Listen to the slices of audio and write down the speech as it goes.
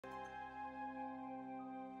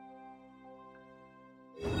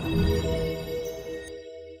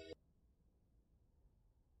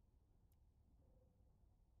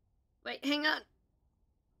Wait, hang on.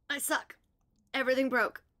 I suck. Everything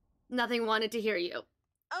broke. Nothing wanted to hear you.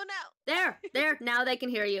 Oh no! There. Now they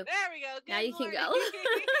can hear you. There we go. Good now you morning. can go.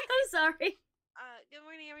 I'm sorry. Good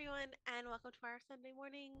morning, everyone, and welcome to our Sunday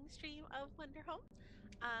morning stream of Wanderhome.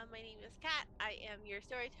 My name is Kat. I am your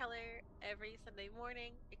storyteller every Sunday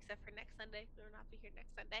morning, except for next Sunday. We will not be here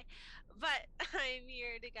next Sunday. But I'm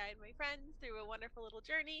here to guide my friends through a wonderful little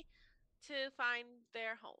journey to find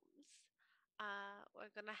their homes.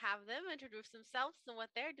 We're gonna have them introduce themselves and what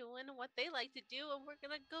they're doing and what they like to do, and we're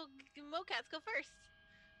gonna go. Mocats go first.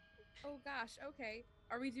 Oh gosh, okay.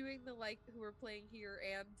 Are we doing the who we're playing here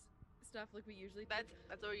and stuff like we usually do?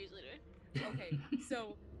 That's what we're usually doing. Okay,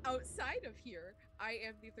 so outside of here, I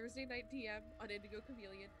am the Thursday night DM on Indigo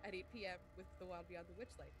Chameleon at 8 p.m. with The Wild Beyond the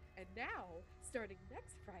Witchlight. And now, starting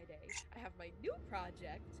next Friday, I have my new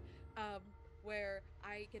project, where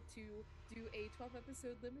I get to do a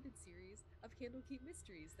 12-episode limited series of Candlekeep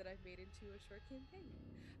Mysteries that I've made into a short campaign.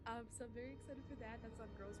 So I'm very excited for that. That's on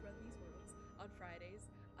Girls Run These Worlds on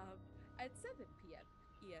Fridays at 7 p.m.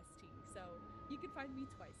 EST. So you can find me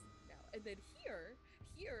twice now. And then here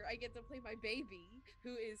I get to play my baby,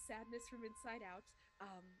 who is Sadness from Inside Out,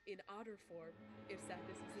 in otter form, if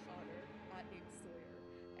Sadness is an otter, named Sawyer.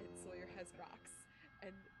 And Sawyer has rocks.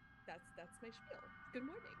 And that's my spiel. Good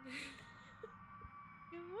morning.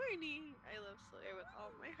 Good morning. I love Sawyer with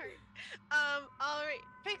all my heart. All right,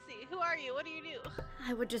 Pixie, who are you? What do you do?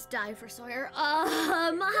 I would just die for Sawyer.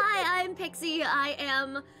 Hi, I'm Pixie. I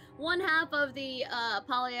am one half of the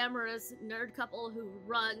polyamorous nerd couple who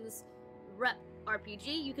runs Rep RPG.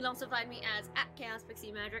 You can also find me as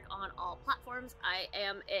 @ChaosPixieMagic on all platforms. I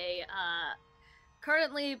am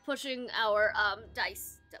currently pushing our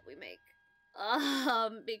dice that we make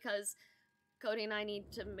because Cody and I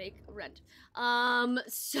need to make rent.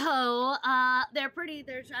 So they're pretty,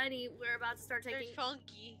 they're shiny. We're about to start taking. They're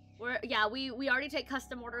funky. We already take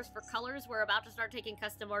custom orders for colors. We're about to start taking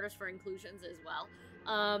custom orders for inclusions as well.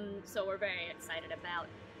 So we're very excited about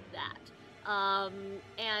that.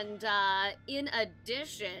 In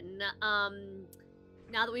addition,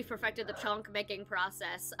 now that we've perfected the chunk making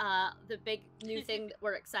process, the big new thing that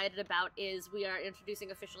we're excited about is we are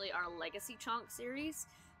introducing officially our Legacy Chunk series,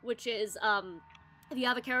 which is, if you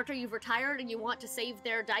have a character you've retired and you want to save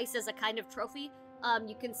their dice as a kind of trophy,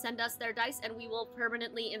 you can send us their dice and we will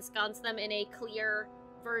permanently ensconce them in a clear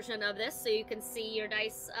version of this, so you can see your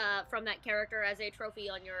dice from that character as a trophy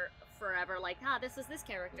on your forever, this is this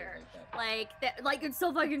character. It's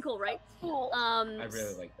so fucking cool, right? I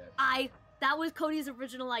really like that. That was Cody's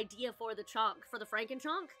original idea for the chunk, for the Franken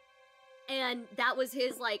chunk, and that was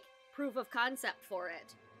his, proof of concept for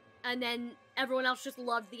it. And then everyone else just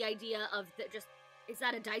loved the idea of is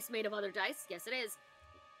that a dice made of other dice? Yes, it is.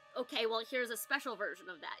 Okay, well, here's a special version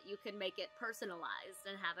of that. You can make it personalized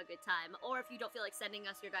and have a good time. Or if you don't feel like sending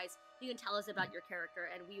us your dice, you can tell us about your character,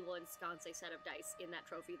 and we will ensconce a set of dice in that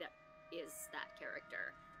trophy that is that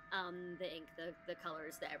character. The ink, the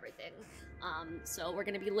colors, the everything. So we're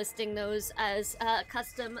going to be listing those as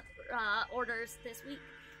custom orders this week,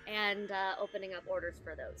 and opening up orders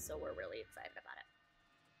for those. So we're really excited about it.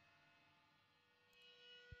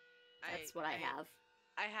 That's what I have.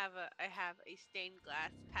 I have a stained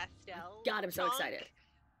glass pastel. God, I'm so excited.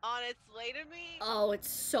 On its way to me. Oh, it's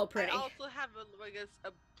so pretty. I also have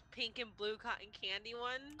a pink and blue cotton candy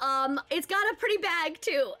one. It's got a pretty bag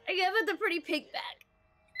too. I give it the pretty pink bag.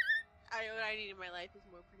 What I need in my life is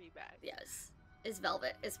more pretty bags. Yes, it's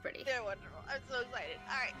velvet. It's pretty. They're wonderful. I'm so excited.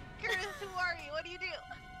 All right, Curtis, who are you? What do you do?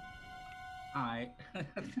 Hi.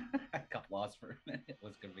 I got lost for a minute. I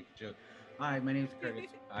was going to make a joke. Hi, my name is Curtis.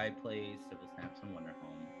 I play Sybil Snaps on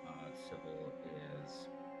Wanderhome. Sybil is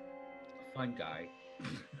a fun guy.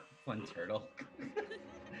 Fun turtle.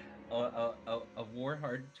 a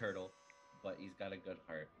war-hard turtle, but he's got a good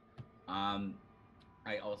heart.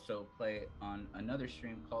 I also play on another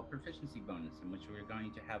stream called Proficiency Bonus, in which we're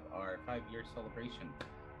going to have our 5-year celebration.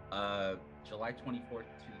 July 24th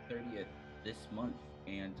to 30th this month.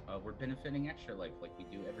 And we're benefiting Extra Life like we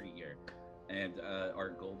do every year. And our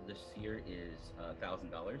goal this year is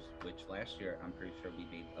 $1,000, which last year I'm pretty sure we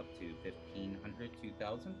made up to $1,500,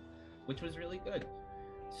 $2,000, which was really good.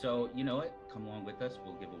 So you know what? Come along with us.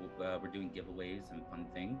 We're doing giveaways and fun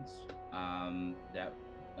things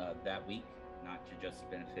that week, not to just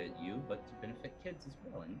benefit you, but to benefit kids as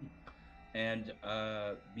well and me. And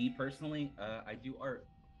me personally, I do art.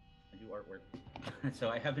 I do artwork. So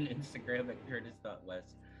I have an Instagram at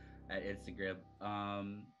curtis.west at Instagram.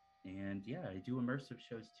 And yeah, I do immersive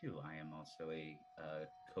shows too. I am also a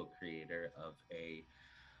co-creator of a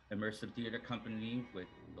immersive theater company with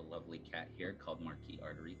the lovely Cat here called Marquee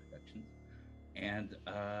Artery Productions. and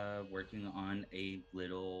working on a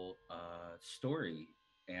little story.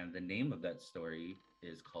 And the name of that story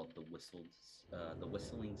is called The Whistling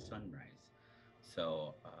Sunrise.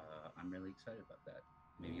 So I'm really excited about that.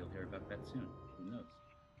 Maybe you'll hear about that soon. Who knows?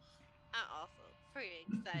 I'm also pretty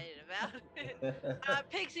excited about it.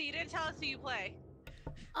 Pixie, you didn't tell us who you play.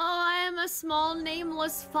 Oh, I am a small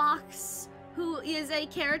nameless fox who is a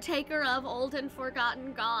caretaker of old and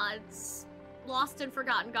forgotten gods. Lost and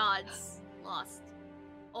forgotten gods. Lost.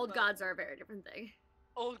 Old gods are a very different thing.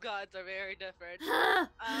 Old gods are very different.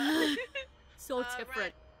 So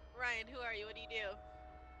different. Ryan, who are you? What do you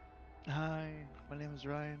do? Hi, my name is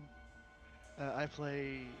Ryan. I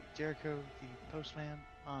play Jericho, the postman,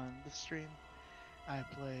 on this stream. I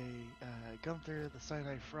play Gunther, the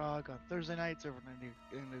Cyanide Frog, on Thursday nights over in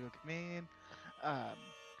Indigo Chameleon.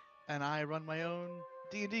 And I run my own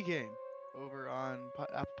D&D game over on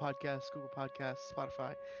Apple Podcasts, Google Podcasts,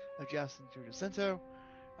 Spotify of Justin Giorgio,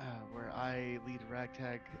 where I lead a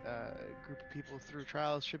ragtag group of people through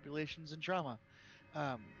trials, tribulations, and trauma.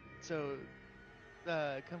 So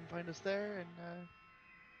come find us there, and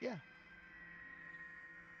yeah.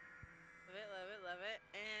 Love it, love it, love it.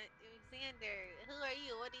 And Xander, who are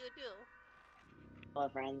you? What do you do? Hello,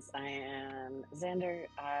 friends. I am Xander.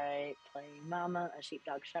 I play Mama, a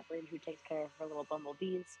sheepdog shepherd who takes care of her little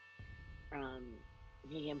bumblebees.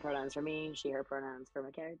 He, him pronouns for me, she, her pronouns for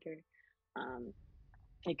my character. Um,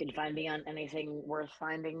 you can find me on anything worth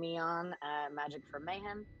finding me on at Magic for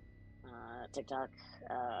Mayhem, TikTok,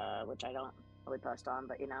 which I don't really post on,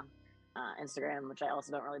 but Instagram, which I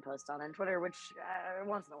also don't really post on, and Twitter, which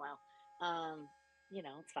once in a while.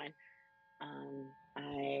 It's fine.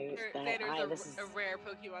 Xander's a rare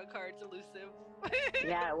Pokemon card's elusive.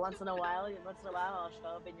 Yeah, once in a while I'll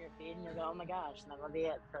show up in your feed and you'll go, oh my gosh, and that'll be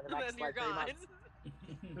it for the next like 3 months.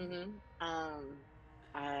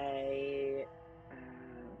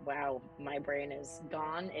 Wow, my brain is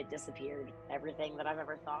gone. It disappeared. Everything that I've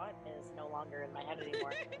ever thought is no longer in my head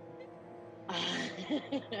anymore.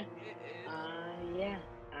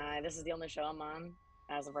 This is the only show I'm on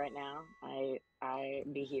as of right now. I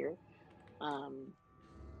be here.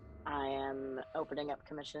 I am opening up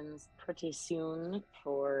commissions pretty soon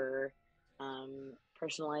for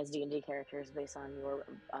personalized D&D characters based on your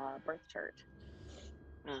birth chart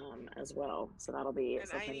as well. So that'll be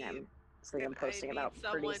something I'm posting about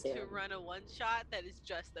pretty soon. Someone to run a one-shot that is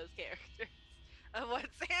just those characters of what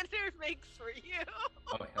Xander makes for you.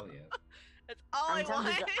 Oh, hell yeah. That's all I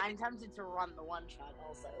want. I'm tempted to run the one-shot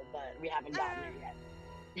also, but we haven't gotten there yet.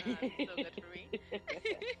 So good for me.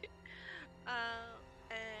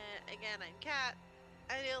 And again, I'm Kat.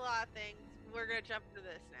 I do a lot of things. We're gonna jump into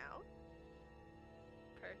this now.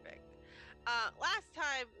 Perfect. Last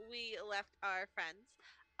time we left our friends,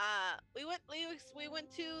 we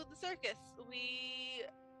went to the circus. We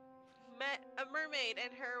met a mermaid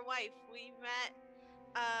and her wife. We met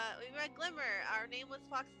Glimmer, our nameless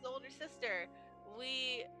fox's older sister.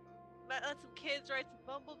 We let some kids ride some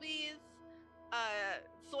bumblebees.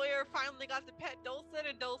 Sawyer finally got to pet Dulcet,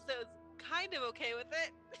 and Dulcet was kind of okay with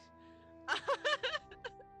it.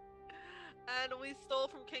 And we stole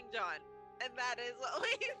from King John. And that is what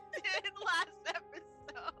we did last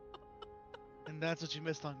episode. And that's what you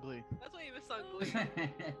missed on Glee. That's what you missed on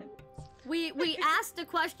Glee. We asked a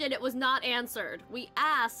question, it was not answered. We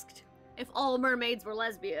asked if all mermaids were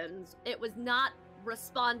lesbians. It was not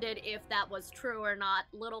responded if that was true or not.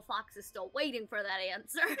 Little Fox is still waiting for that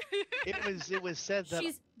answer. It was said that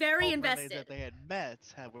she's very all invested. That they had met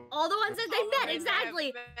all the ones that they met,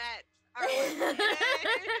 exactly.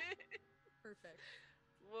 Perfect.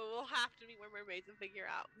 We'll have to meet more mermaids and figure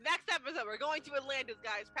out. Next episode, we're going to Atlantis,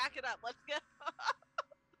 guys. Pack it up. Let's go.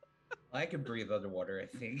 I can breathe underwater, I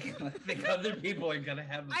think. I think other people are gonna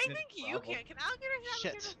have a I bit think of you problem. can. Can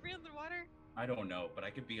alligators breathe underwater? I don't know, but I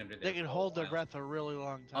could be under there. They can hold their breath a really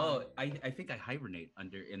long time. Oh, I think I hibernate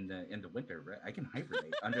in the winter, right? I can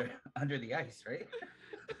hibernate under the ice, right?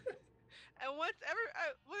 And when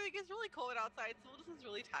it gets really cold outside, Solstice is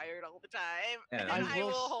really tired all the time. Yeah. And I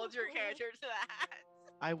will hold your character to that.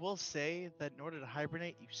 I will say that in order to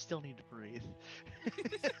hibernate, you still need to breathe.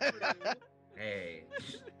 Hey.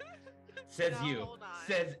 Says Now, you. hold on.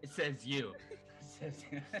 Says you.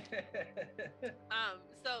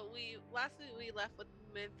 So last week we left with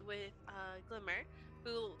Glimmer,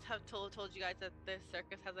 who told you guys that the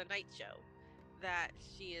circus has a night show that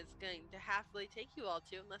she is going to happily take you all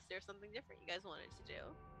to, unless there's something different you guys wanted to do.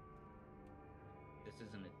 This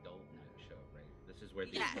is an adult night show, right? This is where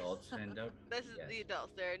the Yes. adults end up. This is the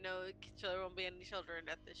adults. There are no children. Won't be any children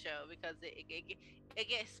at the show because it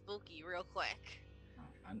gets spooky real quick.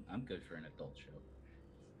 I'm good for an adult show.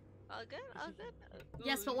 All good, all good.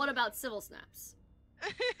 Yes, but what about civil snaps?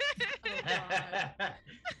 God.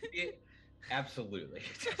 Yeah, absolutely.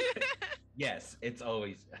 Yes, it's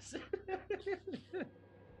always yes.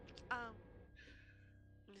 um,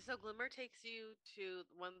 so Glimmer takes you to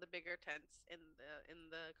one of the bigger tents in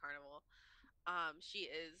the carnival. She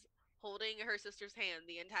is holding her sister's hand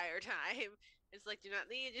the entire time. It's like, do not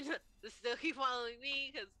leave, do not still keep following me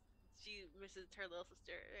because she misses her little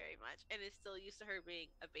sister very much and is still used to her being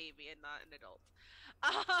a baby and not an adult.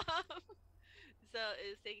 Um, so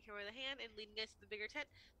is taking her by the hand and leading us to the bigger tent.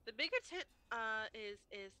 The bigger tent is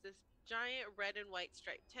this giant red and white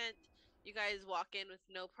striped tent. You guys walk in with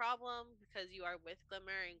no problem because you are with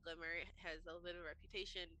Glimmer, and Glimmer has a bit of a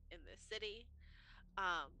reputation in this city.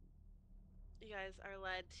 Um, you guys are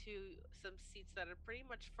led to some seats that are pretty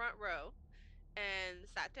much front row and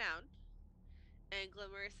sat down. And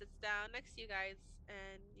Glimmer sits down next to you guys,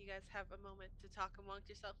 and you guys have a moment to talk amongst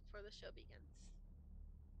yourself before the show begins.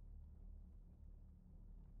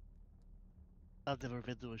 I've never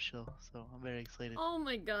been to a show, so I'm very excited. Oh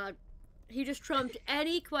my god. He just trumped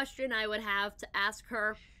any question I would have to ask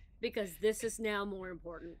her because this is now more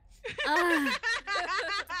important. Ah.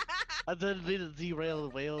 I didn't mean to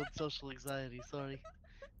derail my own social anxiety. Sorry.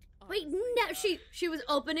 Wait, Honestly, no, yeah. she was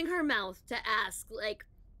opening her mouth to ask, like,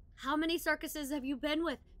 how many circuses have you been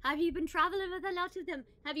with? Have you been traveling with a lot of them?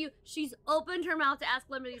 Have you? She's opened her mouth to ask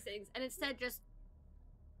one of these things, and instead just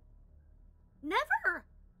never.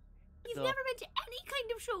 You've No. never been to any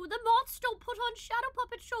kind of show. The moths don't put on shadow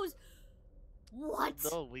puppet shows. What?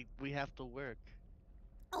 No, we have to work.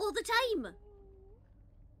 All the time.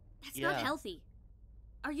 That's not Yeah. healthy.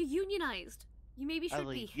 Are you unionized? You maybe should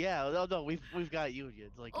be. Yeah, no, we've got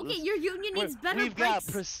unions. Like, Okay, listen, your union needs better we've got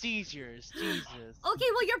breaks. procedures. Jesus. Okay,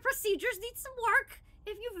 well, your procedures need some work.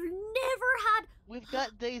 If you've never had. We've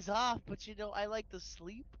got days off, but you know, I like to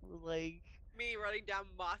sleep. Like, Me running down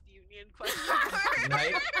Moth Union question mark.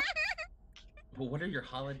 Right? But what are your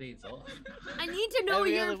holidays off? I need to know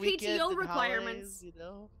every your other weekend PTO and requirements. holidays, you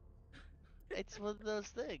know. It's one of those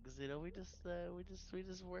things, you know. We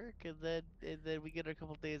just work, and then we get a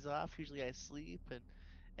couple days off. Usually, I sleep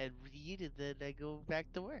and read, and then I go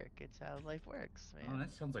back to work. It's how life works, Oh, man.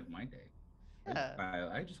 that sounds like my day. Yeah.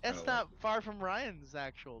 I just kind That's of not like far from Ryan's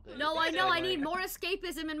actual day. No, I So, know. I like- need more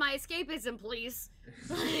escapism in my escapism, please.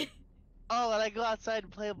 Oh, and I go outside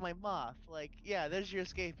and play with my moth. Like, yeah, there's your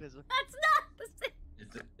escapism. That's not the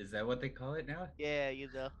same. Is that what they call it now? Yeah, you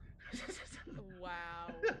know.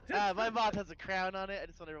 Wow. My moth has a crown on it. I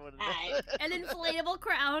just want everyone to know. An inflatable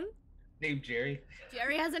crown. Named Jerry.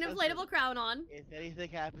 Jerry has an inflatable crown on. If anything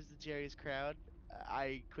happens to Jerry's crown,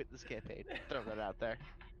 I quit this campaign. Throw that out there.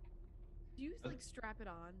 Do you like strap it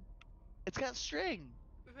on? It's got string.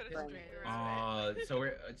 We put a Right. string around it.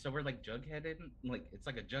 So we're like Jughead in like it's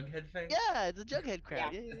like a Jughead thing. Yeah, it's a Jughead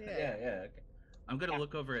crown. Yeah, Yeah. Okay. I'm gonna Yeah.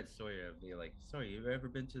 look over at Sawyer and be like, "Sawyer, you ever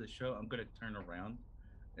been to the show?" I'm gonna turn around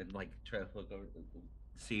and like try to look over,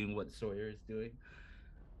 seeing what Sawyer is doing.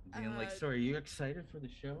 Being like, Uh, "Sawyer, you excited for the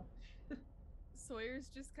show?" Sawyer's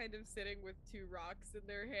just kind of sitting with two rocks in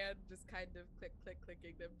their hand, just kind of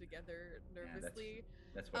clicking them together Yeah, nervously.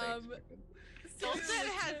 that's what I Um, expected. Sawyer Dulcet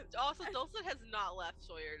looks has at- also Dulcet has not left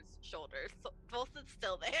Sawyer's shoulders. So Dulcet's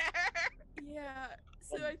still there. Yeah,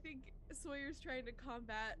 so I think Sawyer's trying to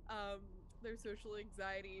combat their social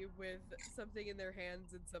anxiety with something in their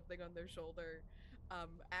hands and something on their shoulder,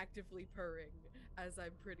 actively purring, as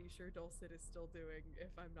I'm pretty sure Dulcet is still doing,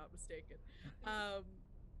 if I'm not mistaken.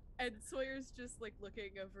 And Sawyer's just like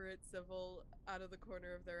looking over at Civil out of the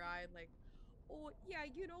corner of their eye and like, oh yeah,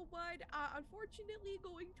 you know what? Unfortunately,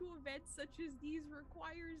 going to events such as these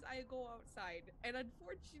requires I go outside, and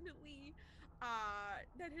unfortunately,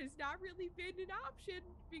 that has not really been an option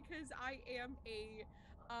because I am a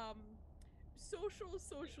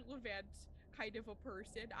social event kind of a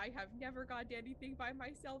person. I have never gone to anything by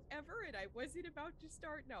myself ever, and I wasn't about to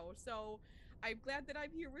start now. So I'm glad that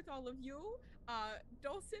I'm here with all of you,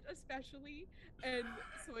 Dulcet especially. And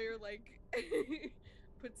Sawyer like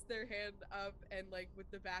puts their hand up and like with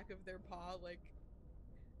the back of their paw like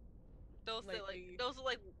Dulcet lightly- Dulcet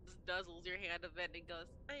like just nuzzles your hand a bit and goes,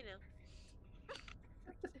 I know.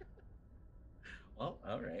 Well,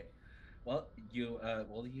 all right. Well, you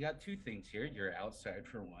got two things here. You're outside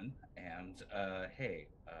for one, and hey,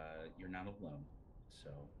 you're not alone.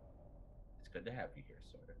 So it's good to have you here,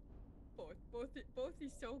 Sawyer. both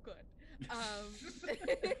is so good.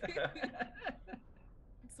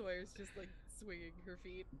 Sawyer's just like swinging her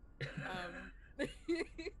feet.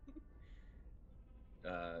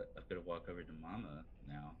 I'm gonna walk over to Mama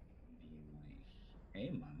now, being like,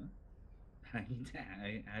 "Hey, Mama,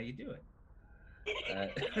 how you doing?" Uh,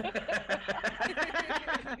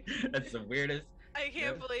 that's the weirdest. I can't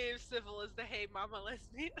Yep. believe Civil is the Hey Mama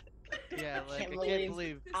lesbian. Yeah, like Can't I believe- can't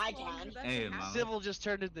believe This I long can. for that to Hey, happen. Mama. Civil just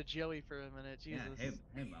turned into Joey for a minute. Yeah. Jesus.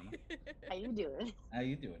 Hey, mama. How you doing? How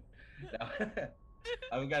you doing? No,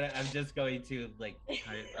 I'm just going to like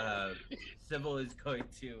kind of. Sybil is going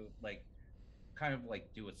to like kind of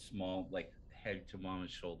like do a small like head to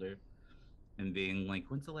Mama's shoulder, and being like,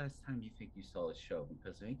 "When's the last time you think you saw a show?"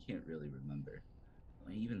 Because I can't really remember.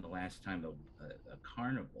 Like, even the last time a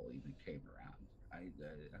carnival even came around.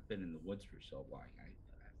 I've been in the woods for so long.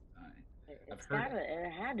 I've It's heard gotta.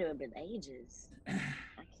 It had to have been ages. it.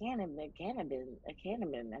 I can't have. It can't have been. It can't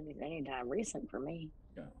have been any time recent for me.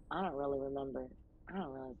 Yeah. I don't really remember. I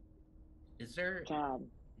don't really. Is there God.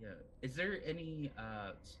 Yeah. Is there any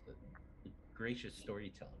gracious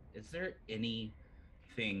storytelling? Is there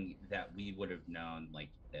anything that we would have known like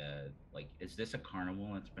is this a carnival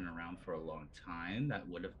that's been around for a long time that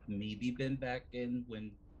would have maybe been back in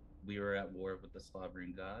when we were at war with the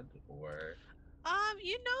sovereign god or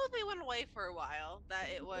They went away for a while. That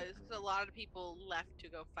it was because a lot of people left to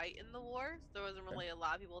go fight in the war. So there wasn't really a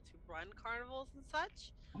lot of people to run carnivals and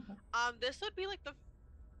such. okay. This would be like the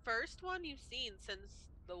first one you've seen since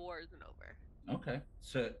the war isn't over. Okay.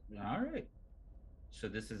 So all right. So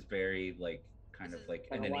this is very like kind This of is like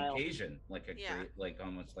Been an a while. occasion, like a Yeah. great like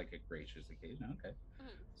almost like a gracious occasion. Okay. Mhm.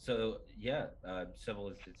 So yeah, civil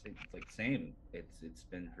is it's like same. It's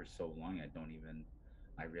been for so long.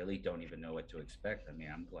 I really don't even know what to expect. I mean,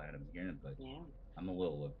 I'm glad I'm here, but Yeah. I'm a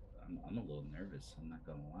little nervous. I'm not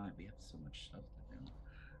gonna lie. We have so much stuff to do,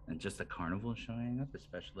 and just a carnival showing up,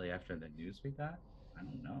 especially after the news we got. I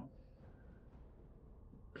don't know.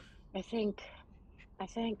 I think. I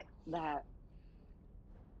think that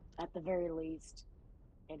at the very least,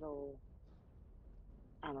 it'll.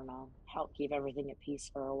 I don't know. Help keep everything at peace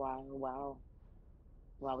for a while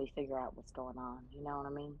we figure out what's going on. You know what I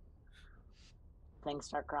mean? Things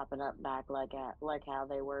start cropping up back like how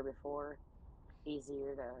they were before.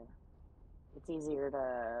 Easier to. It's easier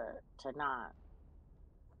to not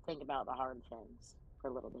think about the hard things for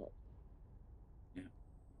a little bit. Yeah.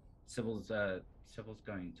 Sybil's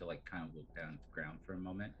going to like kind of look down at the ground for a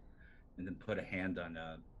moment and then put a hand on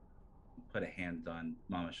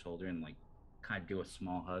Mama's shoulder and like kind of do a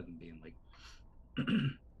small hug and being like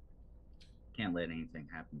can't let anything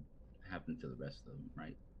happen to the rest of them,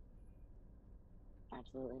 right?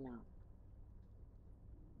 Absolutely not.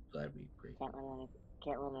 Glad we agree. Can't let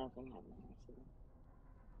anything happen.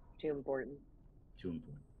 Too important. Too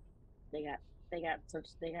important. They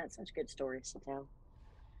got such good stories to tell.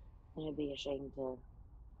 And it'd be a shame for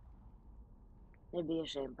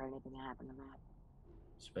anything to happen to that.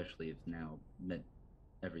 Especially if now meant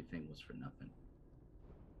everything was for nothing.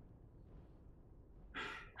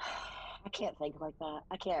 I can't think like that.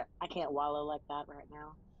 I can't wallow like that right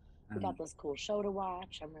now. We got this cool show to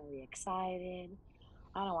watch. I'm really excited.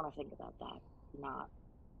 I don't want to think about that.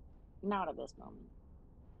 Not at this moment.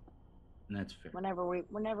 And that's fair. Whenever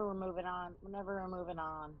we're moving on,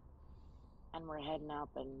 and we're heading up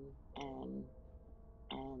and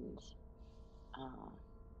uh,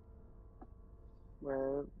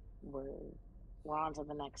 we're on to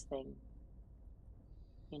the next thing.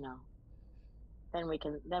 You know, then we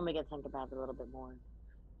can think about it a little bit more,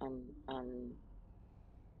 and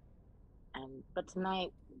but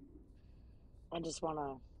tonight I just want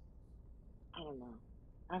to. I don't know.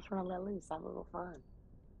 I just want to let loose, have a little fun.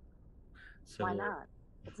 So Why not?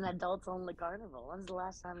 It's an adults only carnival. When's the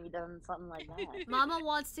last time you done something like that? Mama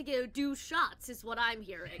wants to go do shots, is what I'm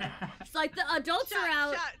hearing. It's like the adults are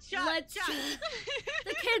out. Let's.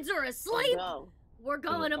 The kids are asleep. Go. We're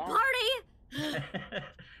going to Yeah. party.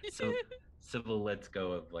 so Sybil lets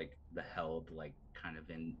go of like the held like kind of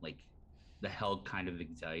in like the held kind of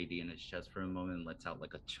anxiety in his chest for a moment and lets out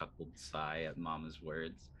like a chuckled sigh at Mama's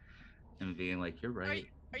words and being like, "You're right."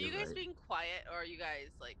 Are you you're guys right." being quiet or are you guys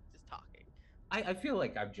like just talking? I feel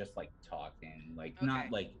like I'm just like talking, like Okay.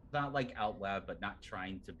 not like out loud, but not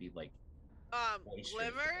trying to be like boisterous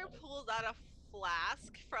Glimmer about it. pulls out a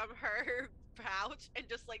flask from her pouch and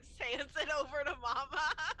just like sands it over to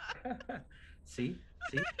Mama. See?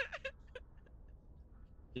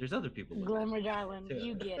 There's other people looking Glimmer, darling, too.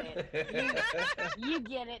 you get it. You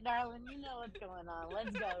get it, darling. You know what's going on.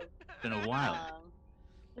 Let's go. It's been a while.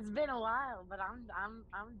 It's been a while, but I'm down.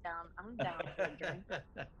 I'm down for a drink.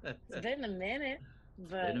 It's been a minute,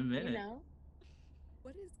 but you know.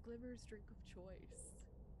 What is Glimmer's drink of choice?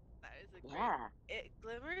 That is a great. Yeah.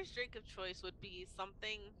 Glimmer's drink of choice would be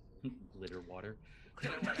something. Glitter water.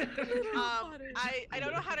 I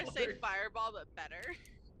don't know how to say fireball, but better.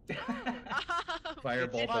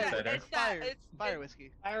 Fireball, It's but fire. better. It's that. Fire, It's fire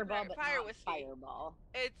whiskey. Fireball, but Fire not whiskey. fireball.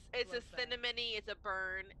 It's a Love that. cinnamony. It's a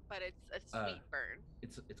burn, but it's a sweet burn.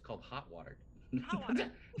 It's called hot water. Hot water.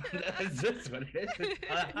 That's just what it is. It's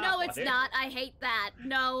hot No, it's water. not. I hate that.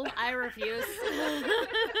 No, I refuse.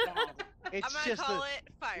 God. It's I'm gonna just call a,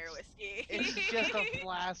 it fire whiskey. it's just a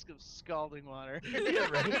flask of scalding water. Yeah,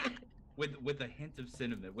 right? With a hint of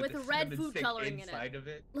cinnamon. With the red cinnamon food stick coloring in it. inside of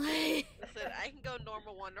it. Like, Listen, I can go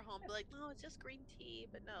normal Wanderhome and be like, no, it's just green tea,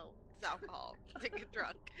 but no, it's alcohol to get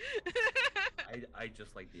drunk. I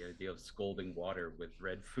just like the idea of scalding water with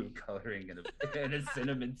red food coloring and a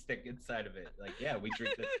cinnamon stick inside of it. Like, yeah, we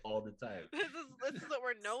drink this all the time. This is what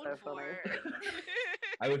we're known So for. funny.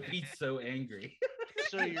 I would be so angry.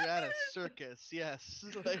 So you're at a circus, yes.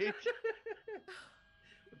 Like,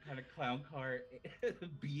 What kind of clown car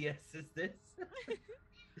BS is this?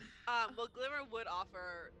 Well, Glimmer would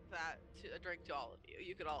offer that to a drink to all of you.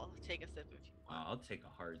 You could all take a sip if you want. I'll take a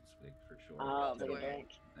hard swig for sure. Oh, That's big weird. drink.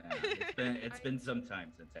 Yeah, it's been some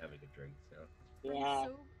time since having a drink, so Yeah.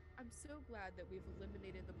 I'm so glad that we've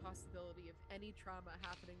eliminated the possibility of any trauma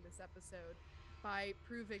happening this episode by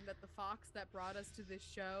proving that the fox that brought us to this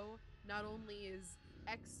show not only is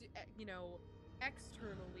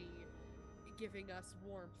externally giving us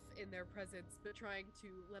warmth in their presence, but trying to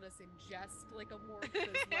let us ingest like a warmth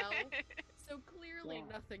as well. So clearly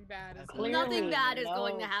Yeah. nothing bad is Clearly nothing bad is no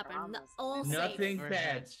going to happen. promises. All nothing safe.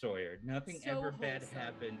 bad, Sawyer. Nothing So ever bad wholesome.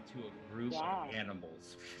 happened to a group Yeah. of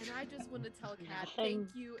animals. And I just want to tell Kat, Nothing.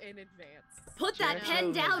 thank you in advance. Put that Jericho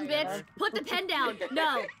pen down, has bitch. never- Put the pen down.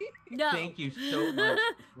 No. No. Thank you so much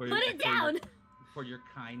for, Put it for down. for your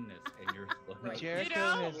kindness and your like, Jericho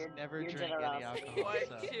know- has Your- never your drank any generosity. alcohol.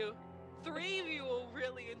 One, So. two, three of you will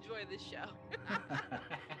really enjoy this show.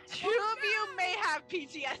 Two of you may have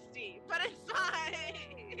PTSD, but it's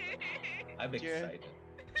fine. I'm Jared- excited.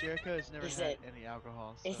 Jericho has never Is had it- any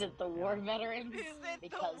alcohol. Is so, it the yeah. war veterans? Is it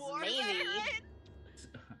Because the war maybe veterans?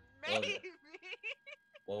 Well, Maybe.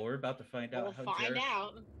 Well, we're about to find out we'll how find Jericho.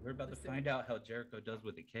 out. We're about to Listen. find out how Jericho does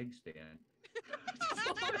with the keg stand.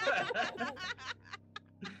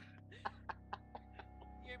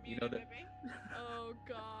 You're You muted, know that- baby. Oh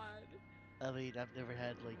God. I mean, I've never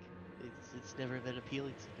had like it's never been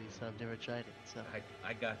appealing to me, so I've never tried it. So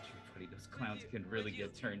I got you, buddy. Those clowns you- can really would you-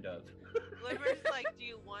 get turned up. Glimmer's like, do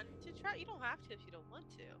you want to try? You don't have to if you don't want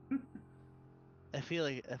to. I feel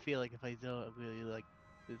like if I don't, I'm really like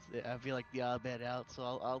I feel like the odd man out. So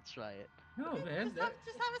I'll try it. No, man. Just have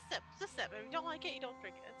a sip. Just a sip. If you don't like it, you don't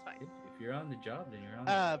drink it. It's fine. If you're on the job, then you're on.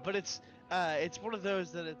 The But it's one of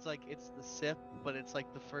those that it's like it's the sip, but it's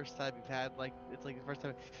like the first time you've had like it's like the first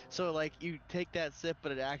time. So like you take that sip,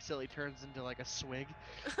 but it accidentally turns into like a swig.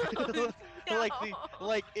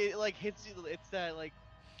 Like it like hits you. It's that like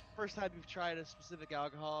first time you've tried a specific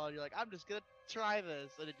alcohol, and you're like, I'm just gonna try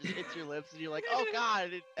this, and it just hits your lips, and you're like, oh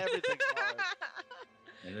god, everything's hard.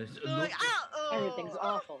 And it They're like, oh, Everything's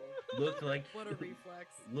awful. looked like What a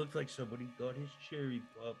reflex. looked like somebody got his cherry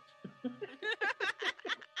popped.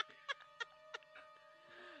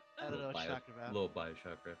 I don't know what you're talking about. Little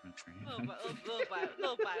Bioshock reference for you.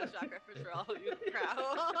 little Bioshock reference for all of you in the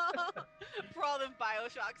crowd. For all them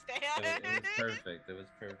Bioshock It stands. was perfect. It was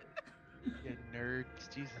perfect. You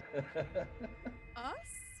nerds, Jesus.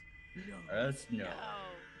 Us? Us, no.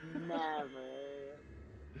 Never.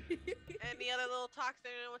 Any other little talks that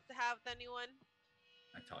anyone wants to have with anyone?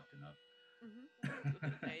 I talked enough.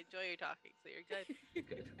 Mhm. I enjoy your talking, so you're good.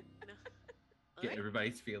 Good. No. Get Alright.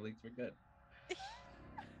 everybody's feelings. We're good.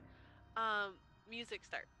 Music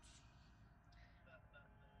starts.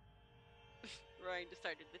 Ryan just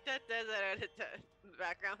started the da, da, da, da, da, in the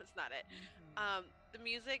background. That's not it. The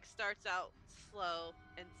music starts out slow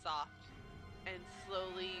and soft, and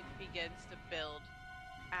slowly begins to build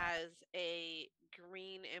as a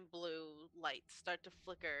green and blue lights start to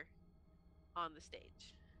flicker on the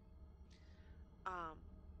stage.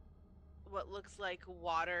 What looks like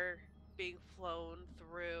water being flown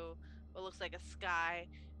through what looks like a sky,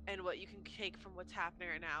 and what you can take from what's happening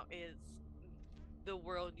right now is the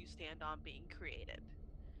world you stand on being created.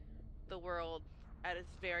 The world at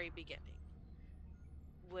its very beginning,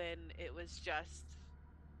 when it was just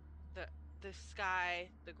the sky,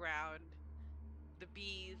 the ground, the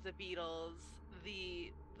bees, the beetles,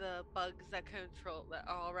 the bugs that control that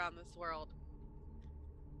all around this world.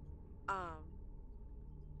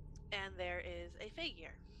 And there is a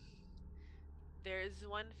figure. There's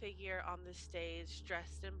one figure on the stage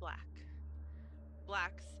dressed in black.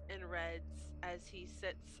 Blacks and reds as he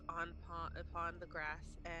sits upon the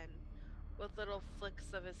grass, and with little flicks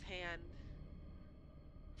of his hand,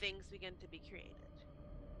 things begin to be created.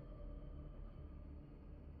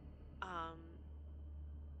 Um,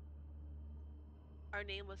 our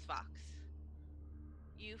name was Fox.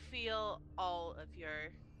 You feel all of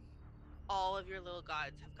your little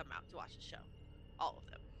gods have come out to watch the show. All of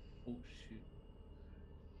them. Oh shoot.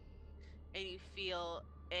 And you feel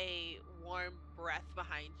a warm breath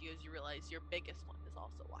behind you as you realize your biggest one is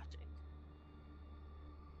also watching.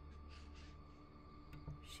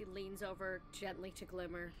 She leans over gently to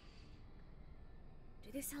Glimmer.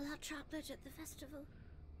 Do they sell out chocolate at the festival?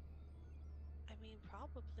 I mean,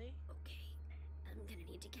 probably. Okay, I'm gonna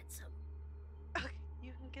need to get some. Okay,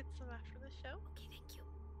 you can get some after the show. Okay, thank you.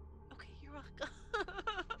 Okay, you're welcome.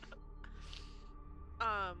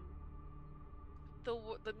 um,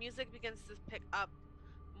 the music begins to pick up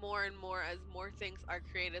more and more as more things are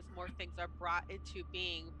created, as more things are brought into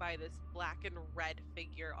being by this black and red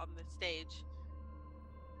figure on the stage.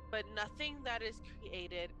 But nothing that is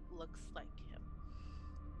created looks like him.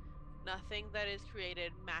 Nothing that is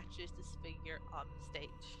created matches this figure on the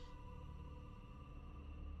stage.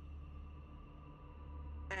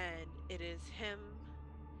 And it is him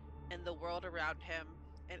and the world around him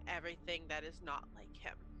and everything that is not like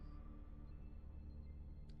him.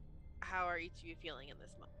 How are each of you feeling in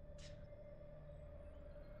this moment?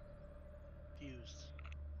 Fused.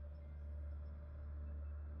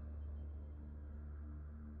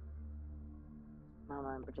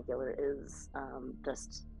 Mama in particular is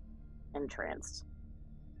just entranced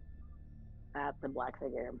at the black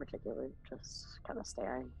figure in particular, just kind of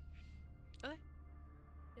staring. Okay.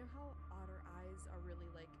 You know how otter eyes are really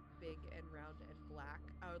like big and round and black?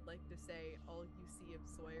 I would like to say all you see of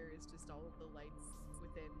Sawyer is just all of the lights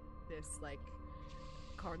within this like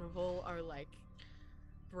carnival are like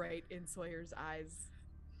bright in Sawyer's eyes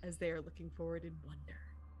as they are looking forward in wonder.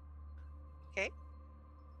 Okay.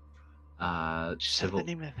 She said the Sybil.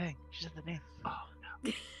 name of the thing. She said the name. Oh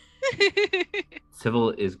no.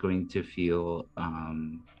 Sybil is going to feel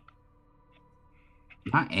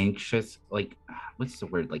not anxious, like what's the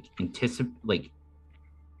word? Like anticipation,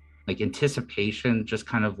 just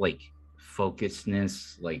kind of like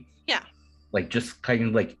focusedness, like Yeah. like just kind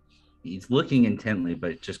of like he's looking intently,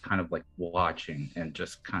 but just kind of like watching and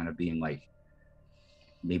just kind of being like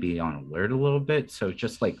maybe on alert a little bit. So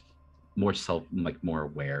just like more more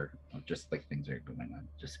aware of just like things that are going on,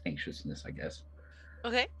 just anxiousness, I guess.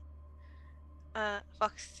 Okay.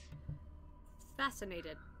 Fox.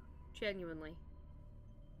 Fascinated. Genuinely.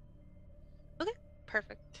 Okay,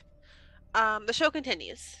 perfect. The show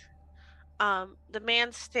continues. The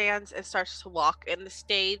man stands and starts to walk, and the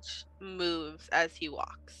stage moves as he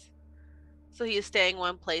walks. So he is staying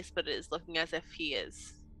one place, but it is looking as if he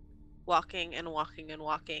is walking and walking and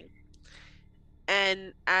walking.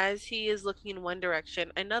 And as he is looking in one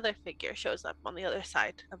direction, another figure shows up on the other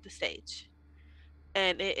side of the stage.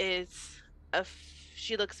 And it is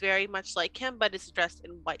she looks very much like him, but is dressed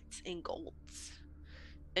in whites and golds,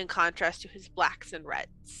 in contrast to his blacks and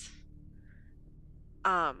reds.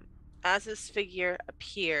 As this figure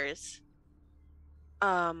appears,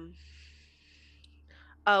 a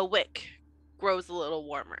wick grows a little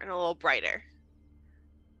warmer and a little brighter.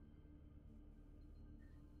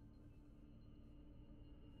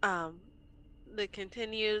 That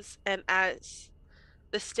continues, and as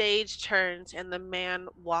the stage turns and the man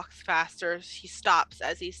walks faster, he stops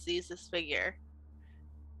as he sees this figure.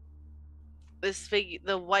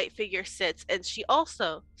 The white figure sits, and she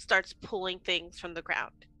also starts pulling things from the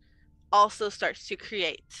ground. Also starts to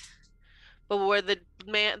create. But where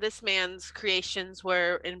this man's creations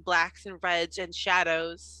were in blacks and reds and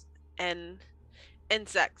shadows and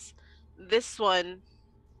insects, this one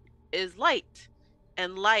is light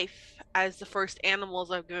and life as the first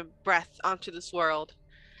animals are given breath onto this world.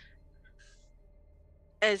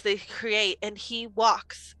 As they create, and he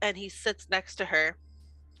walks and he sits next to her,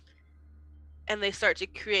 and they start to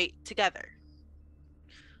create together.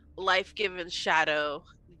 Life given shadow,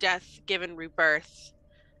 death given rebirth.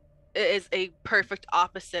 It is a perfect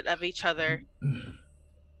opposite of each other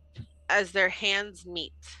as their hands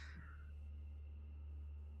meet.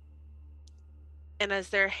 And as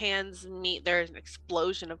their hands meet, there is an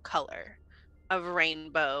explosion of color, of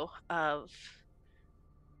rainbow, of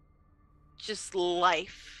just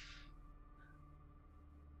life.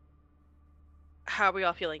 How are we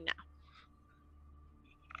all feeling now?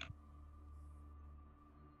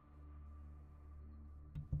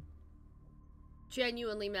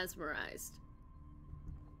 Genuinely mesmerized.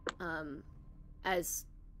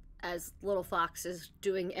 As little Fox is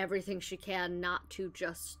doing everything she can not to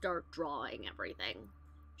just start drawing everything.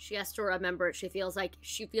 She has to remember it. She feels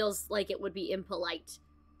like it would be impolite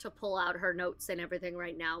to pull out her notes and everything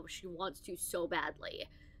right now. She wants to so badly.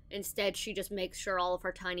 Instead, she just makes sure all of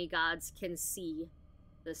her tiny gods can see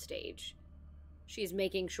the stage. She's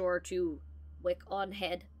making sure to wick on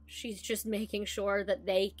head. She's just making sure that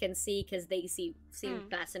they can see because they seem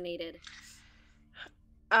fascinated.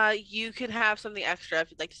 You can have something extra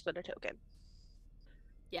if you'd like to spend a token.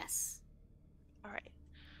 Yes. All right.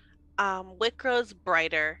 Wick grows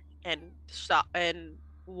brighter and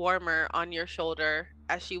warmer on your shoulder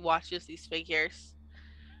as she watches these figures,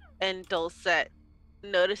 and Dulcet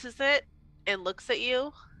notices it and looks at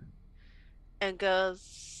you and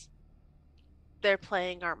goes, "They're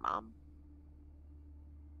playing our mom."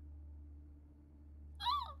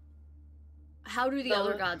 How do the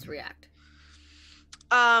other gods react?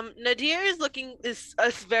 Nadir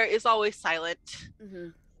is always silent,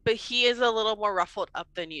 but he is a little more ruffled up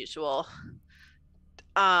than usual.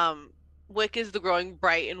 Wick is the growing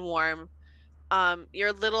bright and warm.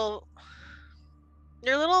 Your little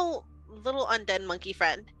undead monkey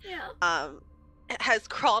friend, has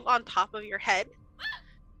crawled on top of your head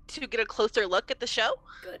to get a closer look at the show.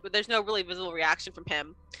 Good. But there's no really visible reaction from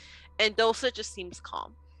him, and Dulcet just seems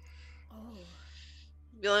calm. Oh.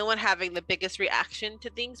 The only one having the biggest reaction to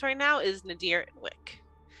things right now is Nadir and Wick.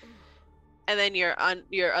 And then your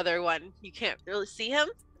other one, you can't really see him,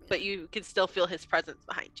 but you can still feel his presence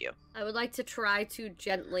behind you. I would like to try to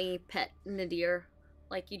gently pet Nadir,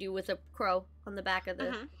 like you do with a crow on the back of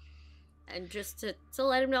the... And just to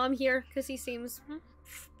let him know I'm here, because he seems...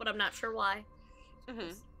 But I'm not sure why.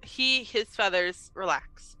 His feathers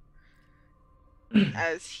relax.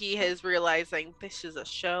 As he is realizing this is a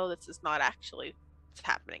show, this is not actually what's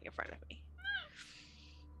happening in front of me.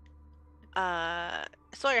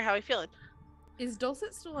 Sawyer, how are you feeling? Is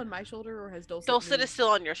Dulcet still on my shoulder, or has Dulcet Dulcet is still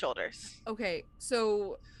on your shoulders. Okay,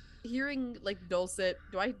 so hearing like Dulcet,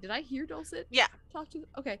 did I hear Dulcet? Yeah. Talk to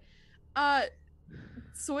okay.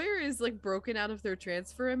 Sawyer is like broken out of their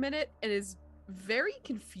trance for a minute and is very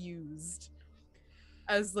confused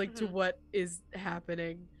as like to what is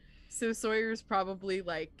happening. So Sawyer's probably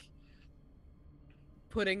like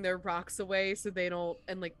putting their rocks away so they don't,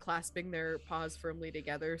 and like clasping their paws firmly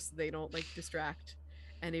together so they don't like distract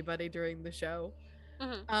anybody during the show.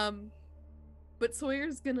 But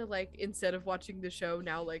Sawyer's gonna like, instead of watching the show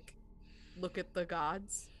now, like look at the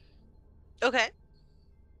gods. Okay.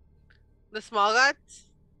 The small gods?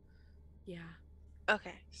 Yeah.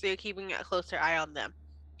 Okay, so you're keeping a closer eye on them.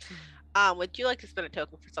 Would you like to spend a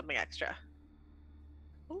token for something extra?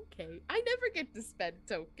 Okay. I never get to spend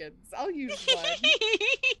tokens. I'll use one.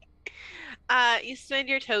 You spend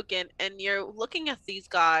your token and you're looking at these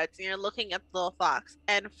gods and you're looking at the little fox,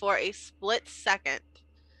 and for a split second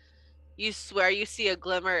you swear you see a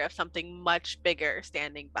glimmer of something much bigger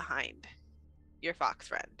standing behind your fox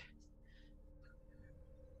friend.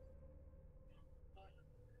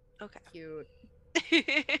 Okay. Cute.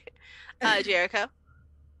 Jericho?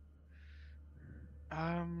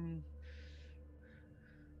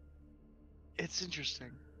 It's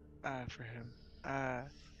interesting for him.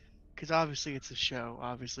 Because obviously it's a show.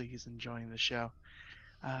 Obviously he's enjoying the show.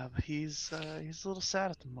 But he's a little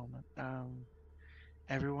sad at the moment.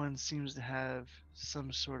 Everyone seems to have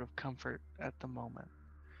some sort of comfort at the moment.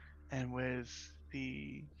 And with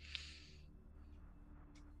the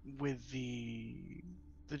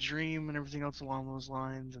dream and everything else along those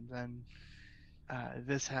lines, and then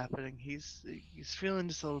this happening, he's feeling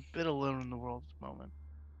just a little bit alone in the world at the moment.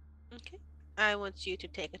 Okay. I want you to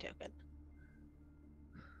take a token.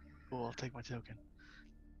 Cool, I'll take my token.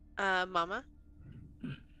 Mama?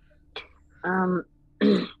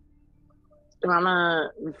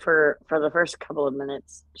 Mama, for the first couple of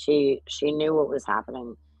minutes, she knew what was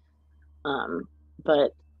happening,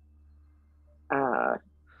 but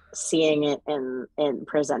seeing it and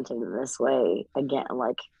presenting it this way again,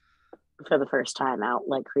 like for the first time out,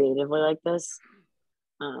 like creatively like this,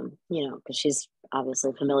 you know, because she's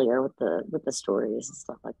obviously familiar with the stories and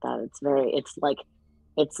stuff like that.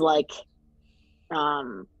 It's like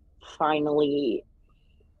finally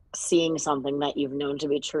seeing something that you've known to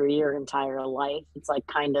be true your entire life. It's like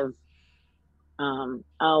kind of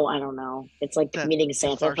I don't know, it's like meeting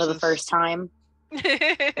Santa for the first time.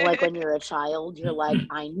 Like when you're a child, you're like,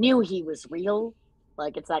 I knew he was real.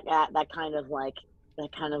 Like it's like that kind of like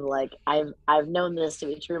I've known this to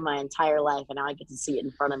be true my entire life, and now I get to see it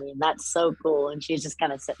in front of me, and that's so cool. And she's just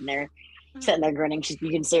kind of sitting there grinning. You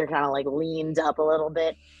can see her kind of like leaned up a little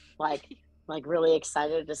bit, like really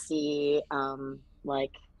excited to see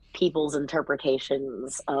like people's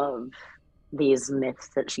interpretations of these myths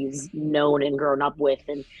that she's known and grown up with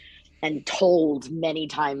and told many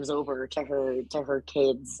times over to her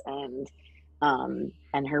kids. And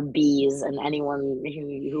and her bees, and anyone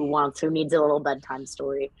who needs a little bedtime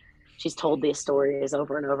story. She's told these stories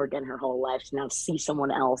over and over again her whole life. So now to see someone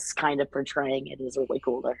else kind of portraying it is really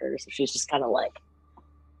cool to her. So she's just kind of like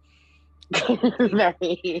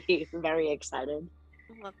very, very excited.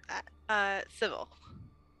 Love that. Civil.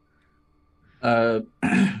 Uh,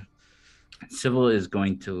 Sybil is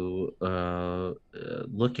going to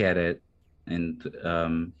look at it,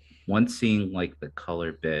 and once seeing like the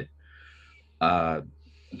color bit,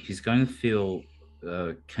 he's going to feel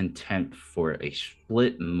content for a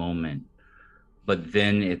split moment, but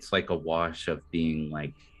then it's like a wash of being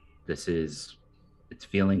like, it's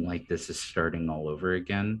feeling like this is starting all over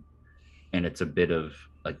again, and it's a bit of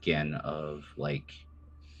again of like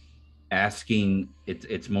asking.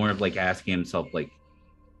 It's more of like asking himself like,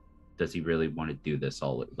 does he really want to do this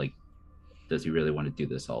all like? Does he really want to do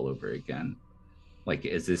this all over again? Like,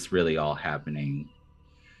 is this really all happening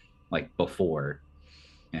like before?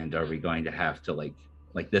 And are we going to have to like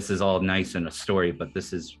this is all nice in a story, but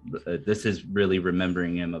this is really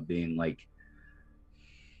remembering him of being like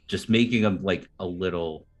just making him like a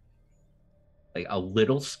little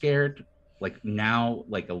scared, like now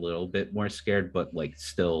like a little bit more scared, but like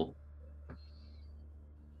still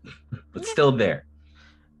but still there.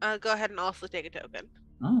 Go ahead and also take a token.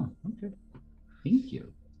 Oh, okay. Thank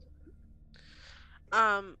you.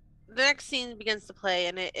 The next scene begins to play,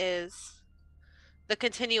 and it is the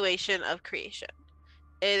continuation of creation.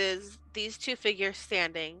 It is these two figures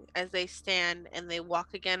standing. As they stand and they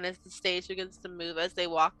walk again, as the stage begins to move, as they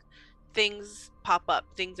walk, things pop up,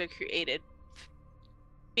 things are created.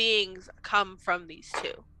 Beings come from these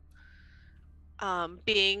two.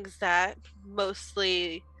 Beings that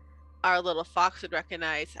mostly our little fox would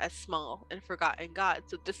recognize as small and forgotten gods.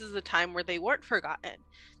 So this is a time where they weren't forgotten.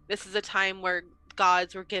 This is a time where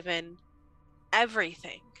gods were given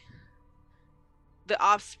everything. The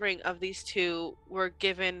offspring of these two were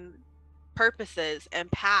given purposes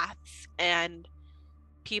and paths, and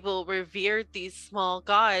people revered these small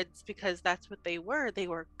gods because that's what they were. They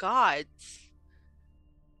were gods.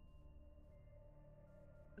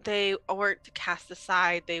 They weren't cast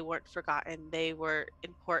aside, they weren't forgotten, they were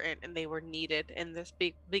important, and they were needed in this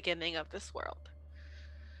beginning of this world.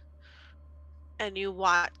 And you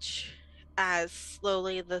watch as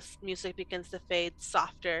slowly this music begins to fade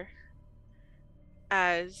softer,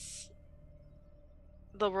 as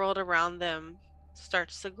the world around them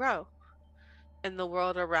starts to grow, and the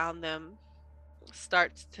world around them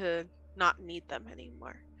starts to not need them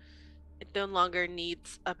anymore. It no longer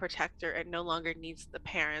needs a protector. It no longer needs the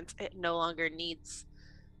parents. It no longer needs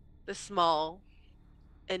the small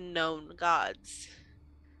and known gods,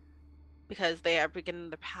 because they are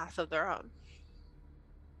beginning the path of their own.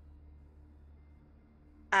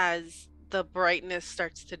 As the brightness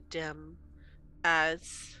starts to dim,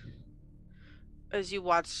 as you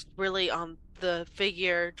watch really on the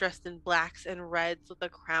figure dressed in blacks and reds with a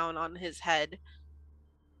crown on his head,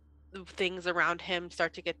 the things around him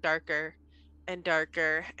start to get darker and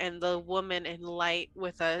darker, and the woman in light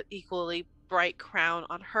with a equally bright crown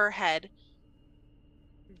on her head,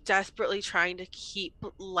 desperately trying to keep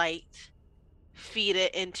light, feed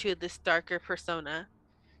it into this darker persona,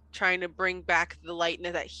 trying to bring back the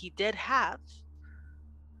lightness that he did have.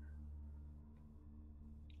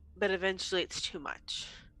 But eventually it's too much.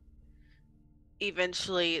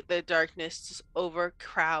 Eventually the darkness just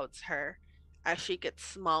overcrowds her as she gets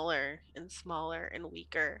smaller and smaller and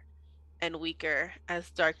weaker,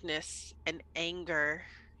 as darkness and anger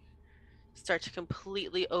start to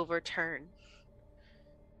completely overturn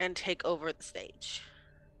and take over the stage.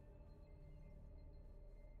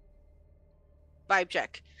 Vibe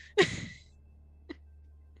check.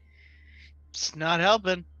 It's not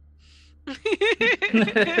helping.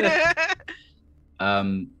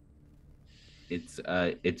 It's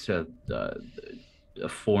a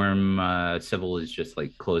form. Sybil is just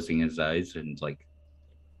like closing his eyes and like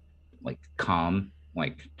calm,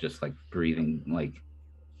 like just like breathing like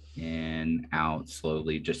in out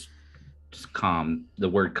slowly, just calm. The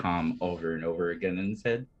word calm over and over again in his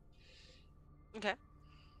head. Okay.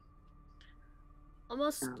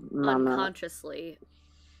 Almost Mama. unconsciously,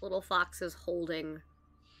 little fox is holding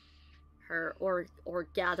her or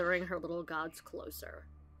gathering her little gods closer.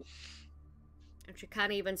 And she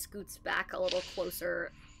kind of even scoots back a little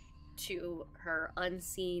closer to her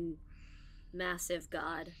unseen massive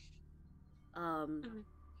god. And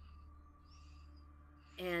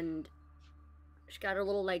she's got her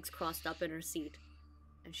little legs crossed up in her seat.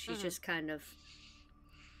 And she's just kind of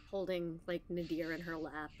holding like Nadir in her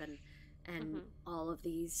lap and all of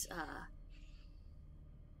these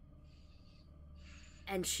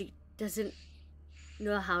and she doesn't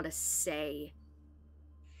know how to say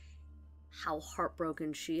how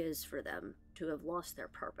heartbroken she is for them to have lost their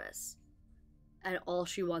purpose. And all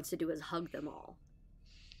she wants to do is hug them all.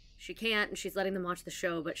 She can't, and she's letting them watch the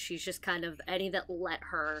show, but she's just kind of, any that let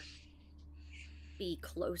her be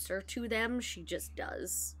closer to them, she just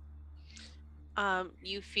does.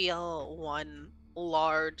 You feel one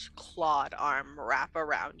large clawed arm wrap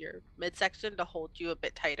around your midsection to hold you a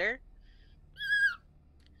bit tighter.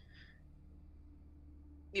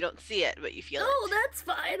 You don't see it, but you feel Oh, that's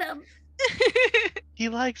fine. He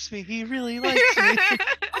likes me. He really likes me. All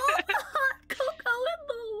the hot cocoa in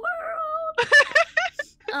the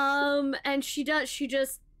world. And she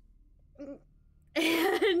just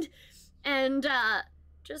and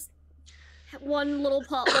just one little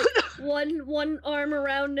paw, like one arm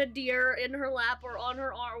around a deer in her lap or on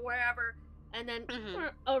her arm, wherever, and then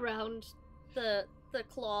around the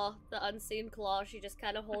claw, the unseen claw. She just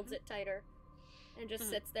kind of holds it tighter and just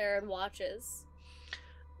sits there and watches.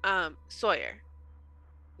 Sawyer,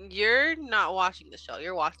 you're not watching the show,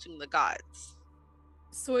 you're watching the gods.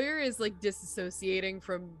 Sawyer is like disassociating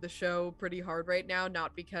from the show pretty hard right now,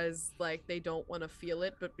 not because like they don't want to feel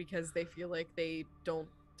it, but because they feel like they don't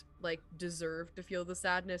like deserve to feel the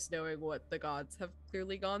sadness knowing what the gods have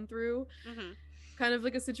clearly gone through. Kind of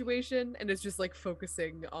like a situation, and it's just like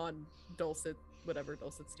focusing on Dulcet, whatever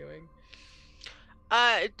Dulcet's doing.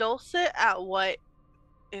 Dulcet, at what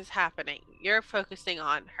is happening, you're focusing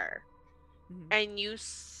on her, and you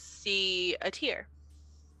see a tear.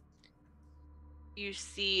 You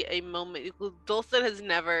see a moment. Dulcet has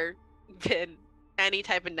never been any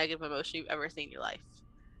type of negative emotion you've ever seen in your life,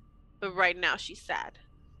 but right now she's sad.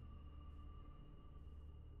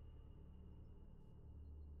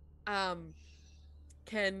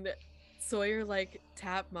 Can Sawyer like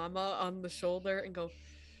tap Mama on the shoulder and go,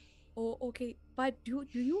 "Oh, okay, but do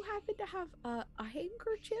you happen to have a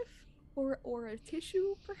handkerchief or a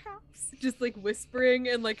tissue, perhaps?" Just like whispering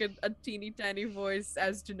in like a teeny tiny voice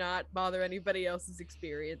as to not bother anybody else's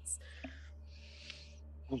experience.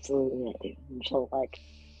 Absolutely, I do. And she'll like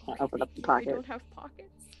open up the I pocket. don't have pockets.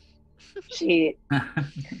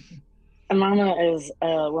 Mama is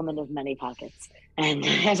a woman of many pockets, and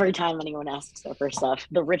every time anyone asks her for stuff,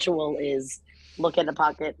 the ritual is look in a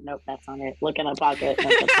pocket. Nope, that's not it. Look in a pocket.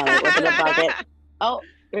 Nope, that's not it. Look in a pocket. Oh,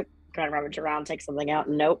 trying to rummage around, take something out.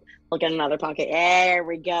 Nope. Look in another pocket. There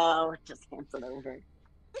we go. Just hands it over.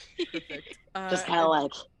 Perfect. Just kind of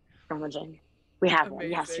like rummaging. We have one.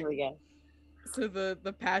 Yes, amazing. here we go. So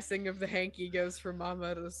the passing of the hanky goes from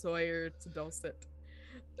Mama to Sawyer to Dulcet.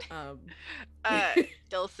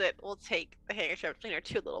 Dulcet will take the handkerchief between her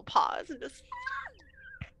two little paws and just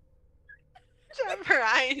rub her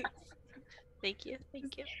eyes. Thank you.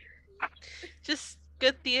 Just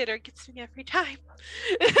good theater gets me every time.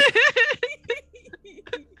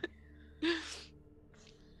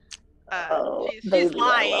 She's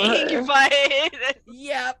lying, but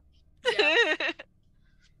Yep.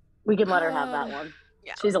 We can let her have that one.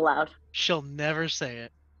 Yeah. She's allowed. She'll never say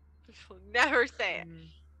it. She'll never say it.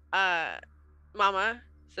 Mama,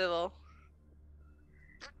 Civil.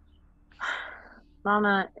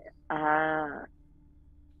 Mama,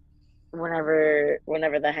 whenever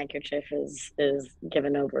the handkerchief is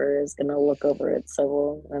given over, is gonna look over at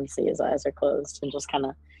Civil and see his eyes are closed and just kind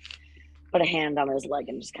of put a hand on his leg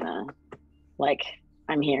and just kind of like,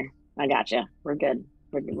 I'm here. I got you. We're good.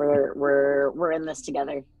 We're in this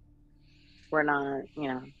together. We're not,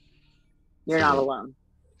 you're not alone.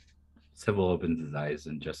 Sybil opens his eyes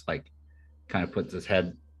and just like kind of puts his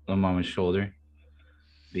head on Mama's shoulder,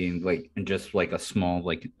 being like, and just like a small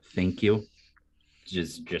like thank you,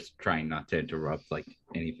 just trying not to interrupt like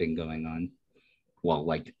anything going on, while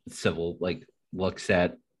like Sybil like looks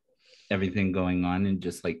at everything going on and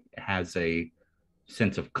just like has a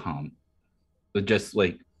sense of calm, but just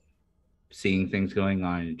like seeing things going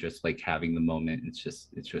on and just like having the moment. It's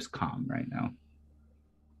just calm right now.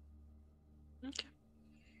 Okay.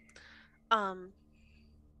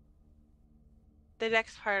 The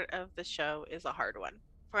next part of the show is a hard one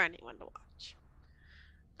for anyone to watch.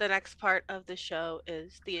 The next part of the show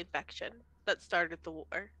is the infection that started the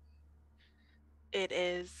war. It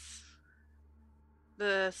is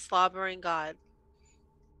the slobbering god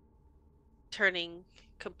turning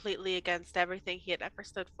completely against everything he had ever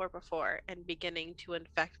stood for before and beginning to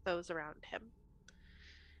infect those around him.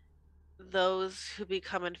 Those who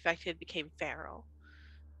become infected became feral,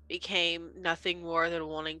 became nothing more than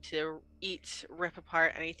wanting to eat, rip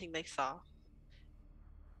apart anything they saw.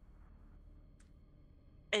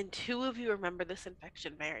 And two of you remember this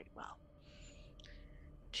infection very well.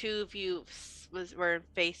 two of you were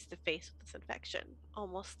face to face with this infection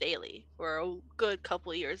almost daily for a good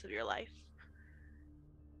couple of years of your life.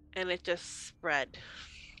 And it just spread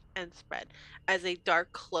and spread as a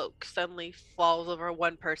dark cloak suddenly falls over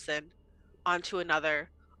one person onto another,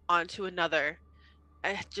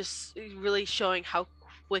 just really showing how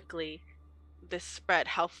quickly this spread,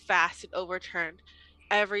 how fast it overturned.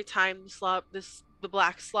 Every time the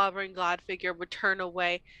black slobbering god figure would turn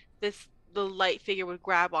away, the light figure would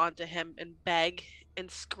grab onto him and beg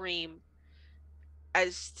and scream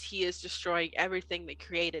as he is destroying everything they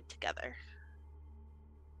created together.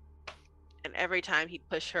 And every time he'd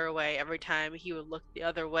push her away, every time he would look the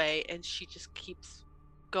other way, and she just keeps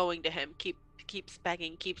going to him, keeps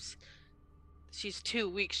begging, she's too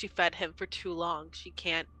weak, she fed him for too long, she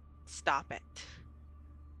can't stop it.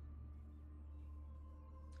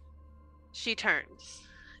 She turns,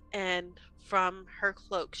 and from her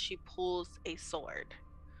cloak she pulls a sword.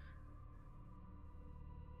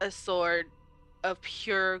 A sword of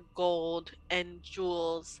pure gold and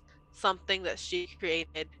jewels, something that she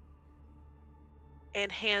created, and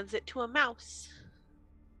hands it to a mouse.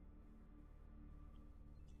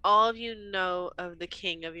 All of you know of the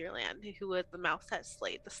king of your land, who was the mouse that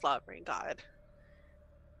slayed the slobbering god.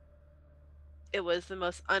 It was the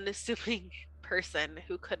most unassuming person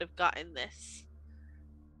who could have gotten this,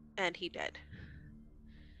 and he did.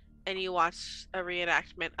 And you watch a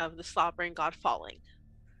reenactment of the slobbering god falling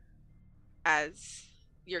as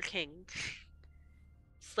your king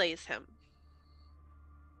slays him.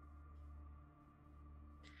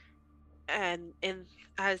 And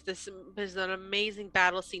as an amazing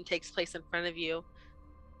battle scene takes place in front of you,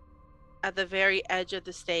 at the very edge of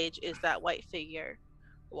the stage is that white figure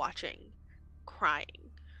watching, crying.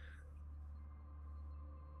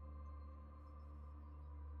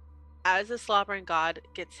 As the slobbering god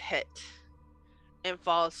gets hit and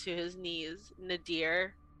falls to his knees,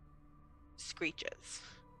 Nadir screeches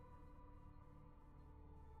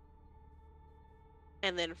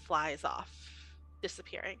and then flies off,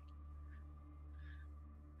 disappearing.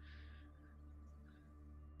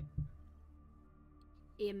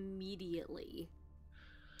 Immediately,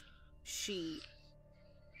 she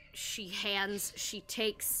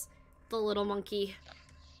takes the little monkey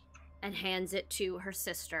and hands it to her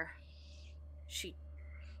sister. She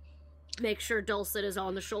makes sure Dulcet is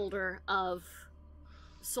on the shoulder of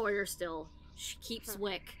Sawyer still. She keeps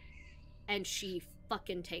Wick, and she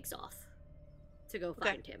fucking takes off to go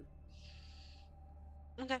find him.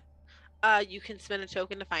 Okay. You can spend a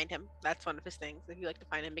token to find him. That's one of his things. If you like to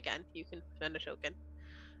find him again, you can spend a token.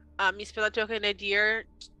 You spend that token. Nadir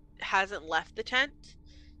hasn't left the tent.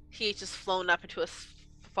 He's just flown up into a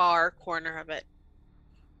far corner of it.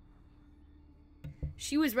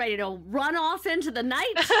 She was ready to run off into the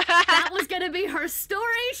night. That was gonna be her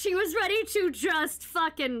story. She was ready to just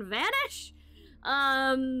fucking vanish.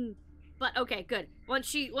 But okay, good. Once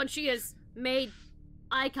she has made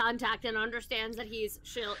eye contact and understands that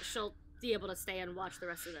she'll be able to stay and watch the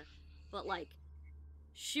rest of it. But like,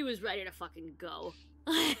 she was ready to fucking go.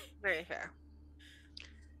 Very fair.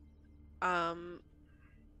 How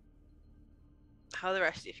are the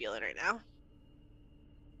rest of you feeling right now?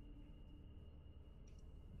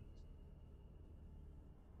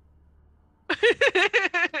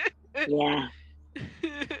 Yeah.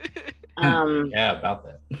 Yeah, about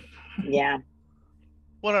that. Yeah.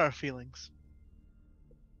 What are our feelings?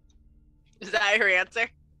 Is that your answer?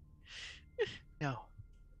 No.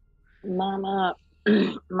 Mama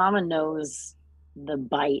knows the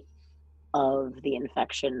bite of the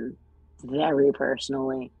infection very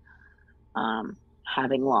personally,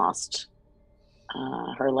 having lost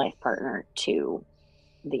her life partner to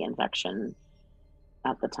the infection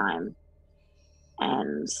at the time,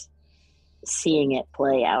 and seeing it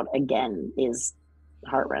play out again is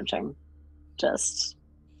heart-wrenching, just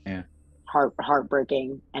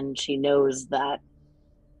heartbreaking. And she knows that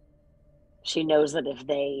if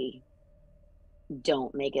they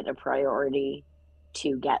don't make it a priority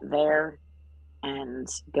to get there and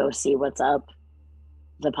go see what's up,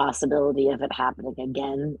 the possibility of it happening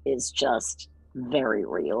again is just very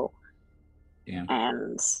real. Yeah.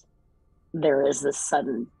 And there is this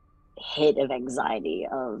sudden hit of anxiety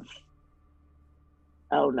of,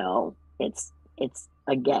 oh no, it's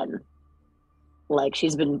again. Like,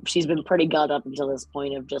 she's been pretty gut up until this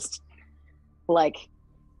point of just, like,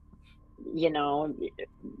 you know,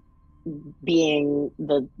 being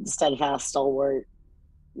the steadfast stalwart,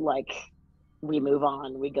 like, we move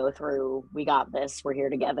on, we go through, we got this, we're here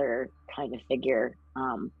together kind of figure.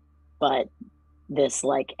 But this,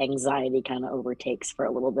 like, anxiety kind of overtakes for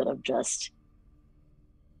a little bit of just,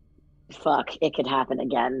 fuck, it could happen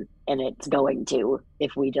again, and it's going to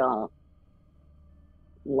if we don't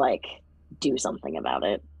like do something about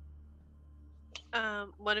it.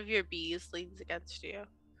 One of your bees leans against you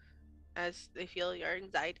as they feel your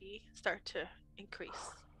anxiety start to increase.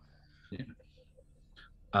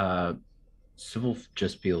 Sybil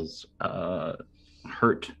just feels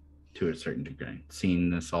hurt to a certain degree, seeing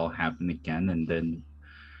this all happen again, and then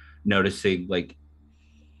noticing like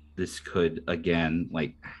this could again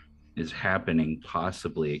like is happening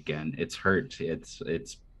possibly again. It's hurt. It's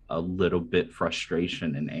a little bit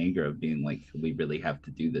frustration and anger of being like, we really have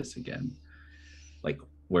to do this again. Like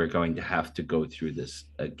we're going to have to go through this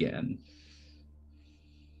again.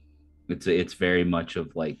 It's very much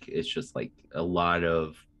of like it's just like a lot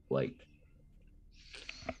of like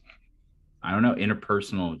I don't know,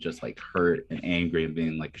 interpersonal, just like hurt and angry and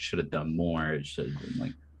being like, I should have done more. It should have been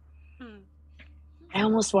like, Hmm. I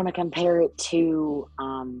almost want to compare it to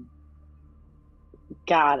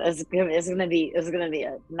God, it's gonna be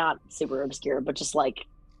a not super obscure, but just like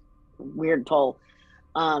weird pull.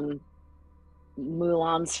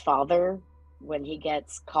 Mulan's father, when he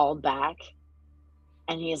gets called back,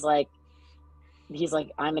 and he's like,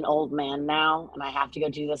 I'm an old man now, and I have to go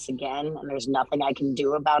do this again, and there's nothing I can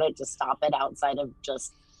do about it to stop it outside of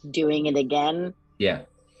just doing it again. yeah,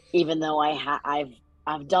 Even though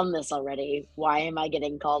I've done this already. Why am I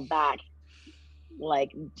getting called back?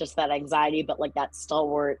 Like just that anxiety, but like that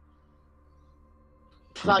stalwart.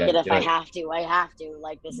 we Fuck got it, to if do I it. have to, I have to.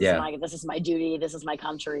 Like Yeah, this is my duty. This is my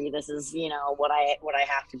country. This is what I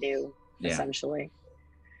have to do. yeah. Essentially,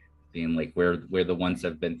 Being like, we're the ones that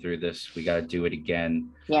have been through this. We got to do it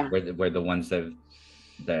again. yeah. We're the ones that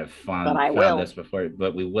have But I found will. this before,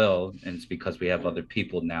 but we will, and it's because we have other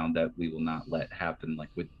people now that we will not let happen like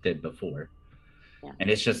we did before. Yeah.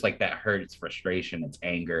 And it's just like that hurt, it's frustration, it's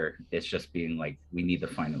anger, it's just being like, we need to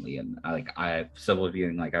finally end. I Sybil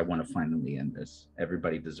being like, I want to finally end this.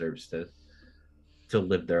 Everybody deserves to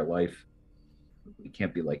live their life. It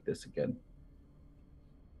can't be like this again.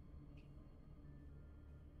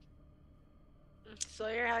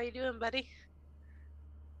 Sawyer, how you doing, buddy?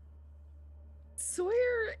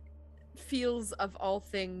 Sawyer feels, of all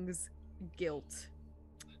things, guilt.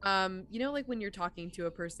 Like when you're talking to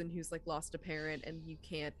a person who's like lost a parent and you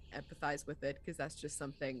can't empathize with it because that's just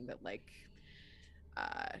something that like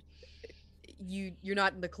uh you're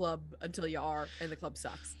not in the club until you are, and the club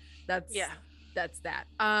sucks. That's Yeah. that's that.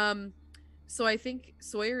 So I think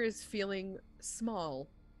Sawyer is feeling small,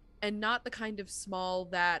 and not the kind of small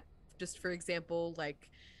that, just for example, like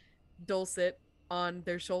Dulcet on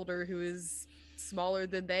their shoulder, who is smaller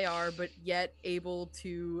than they are, but yet able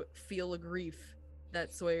to feel a grief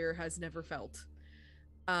that Sawyer has never felt.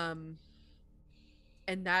 Um,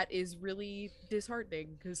 and that is really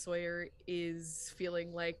disheartening because Sawyer is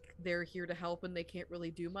feeling like they're here to help and they can't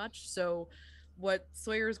really do much. So, what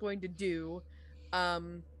Sawyer is going to do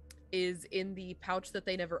um, is in the pouch that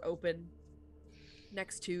they never open,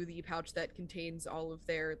 next to the pouch that contains all of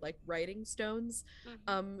their like writing stones,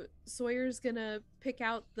 Sawyer's gonna pick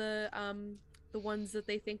out the ones that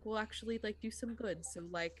they think will actually like do some good. So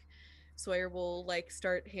like Sawyer will like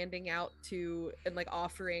start handing out to and like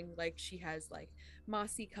offering, like she has like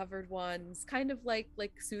mossy covered ones, kind of like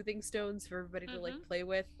soothing stones for everybody to like play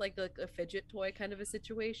with, like a fidget toy kind of a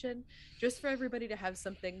situation, just for everybody to have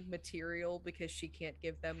something material because she can't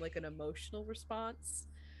give them like an emotional response.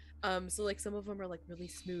 So like some of them are like really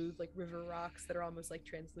smooth, like river rocks that are almost like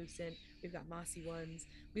translucent. We've got mossy ones.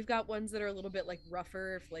 We've got ones that are a little bit like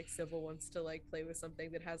rougher if like Sybil wants to like play with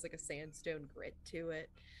something that has like a sandstone grit to it,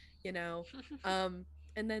 you know.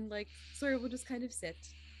 And then like Sawyer will just kind of sit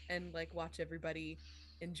and like watch everybody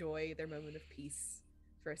enjoy their moment of peace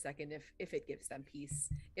for a second, if it gives them peace.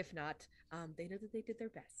 If not, they know that they did their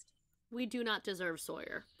best. We do not deserve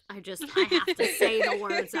Sawyer. I have to say the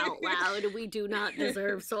words out loud. We do not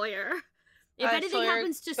deserve Sawyer. If anything Sawyer,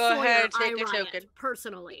 happens to go Sawyer, ahead, take I your riot, token.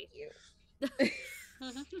 personally.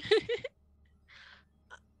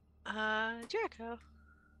 Jericho.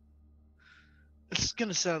 This is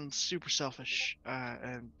gonna sound super selfish,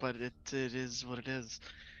 but it is what it is.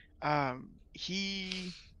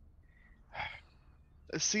 He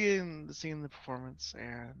seeing the performance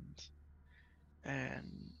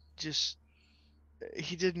and just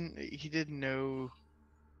he didn't know.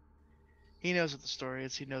 He knows what the story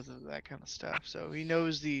is. He knows that kind of stuff. So he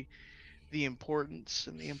knows the importance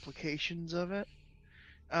and the implications of it.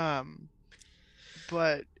 Um,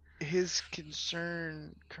 but his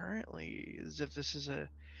concern currently is if this is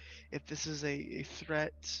a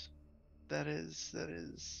threat that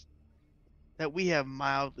we have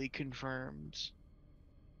mildly confirmed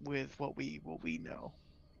with what we know.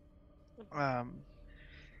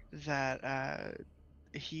 that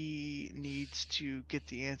he needs to get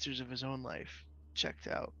the answers of his own life checked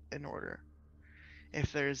out in order.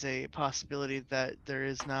 If there's a possibility that there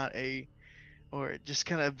is not a, or just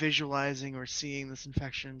kind of visualizing or seeing this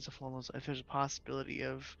infection as a form, if there's a possibility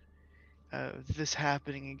of this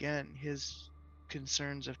happening again, his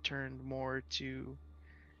concerns have turned more to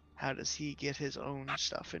how does he get his own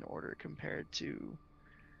stuff in order compared to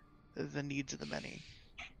the needs of the many.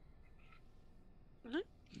 Mhm.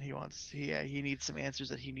 He needs some answers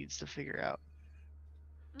that he needs to figure out.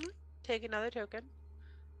 Take another token.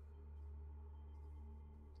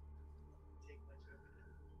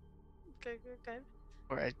 Good, good, good.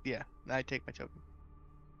 Or I take my token.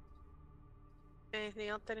 Anything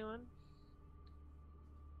else, anyone?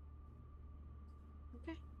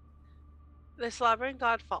 Okay. The slobbering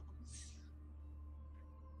god falls,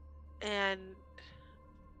 and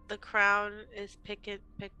the crown is picked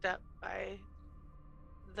up by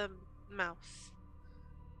the mouse,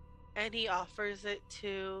 and he offers it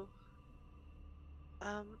to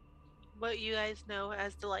what you guys know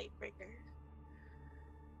as the Lightbringer.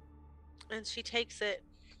 And she takes it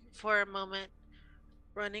for a moment,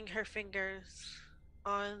 running her fingers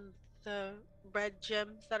on the red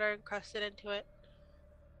gems that are encrusted into it,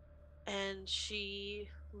 and she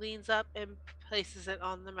leans up and places it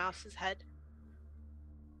on the mouse's head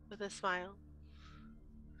with a smile.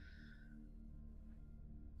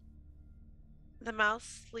 The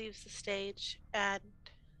mouse leaves the stage, and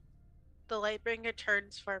the Lightbringer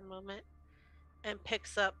turns for a moment and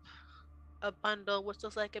picks up a bundle which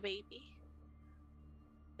looks like a baby.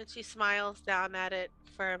 And she smiles down at it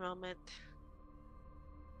for a moment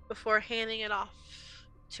before handing it off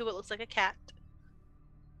to what looks like a cat.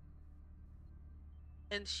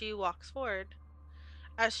 And she walks forward.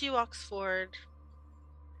 As she walks forward,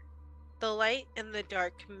 the light and the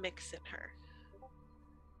dark mix in her.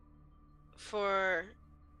 For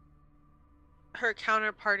her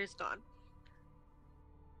counterpart is gone.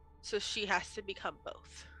 So she has to become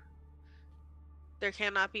both. There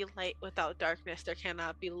cannot be light without darkness. There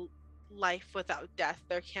cannot be life without death.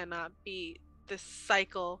 There cannot be this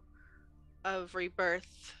cycle of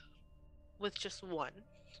rebirth with just one.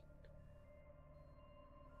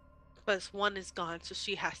 But one is gone, so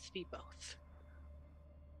she has to be both.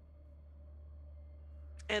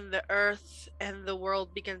 And the earth and the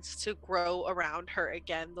world begins to grow around her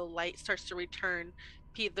again. The light starts to return.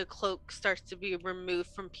 The cloak starts to be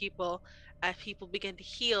removed from people as people begin to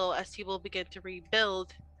heal, as people begin to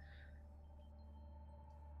rebuild.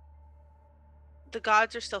 The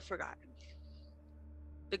gods are still forgotten.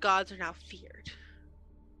 The gods are now feared.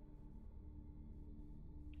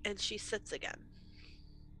 And she sits again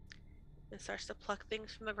and starts to pluck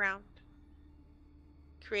things from the ground,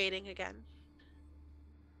 creating again.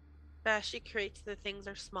 But as she creates, the things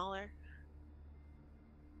are smaller.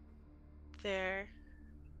 They're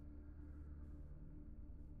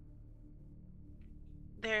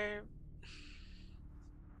they're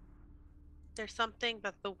there's something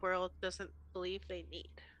that the world doesn't believe they need.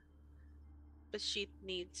 But she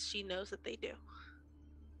knows that they do.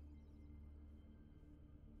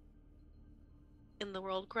 And the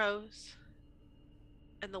world grows,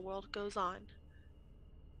 and the world goes on.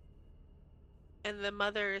 And the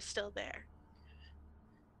mother is still there.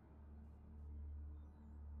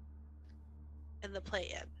 And the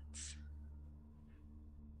play ends.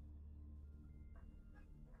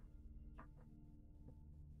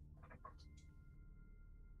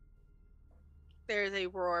 There's a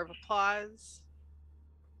roar of applause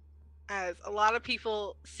as a lot of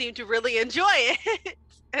people seem to really enjoy it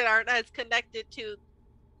and aren't as connected to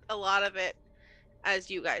a lot of it as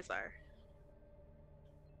you guys are.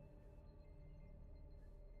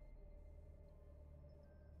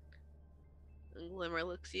 And Glimmer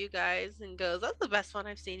looks at you guys and goes, "That's the best one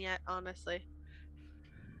I've seen yet, honestly."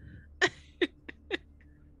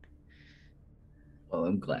 Well,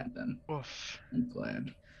 I'm glad then. Oof. I'm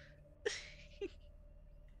glad.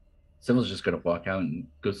 Sybil's just gonna walk out and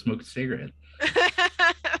go smoke a cigarette.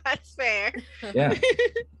 That's fair. Yeah.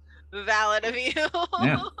 Valid of you.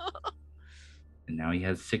 Yeah. And now he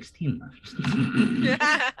has 16 left.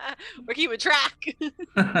 We're keeping track.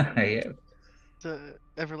 Yeah. It's an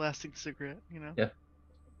everlasting cigarette, you know? Yeah.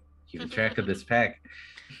 Keeping track of this pack.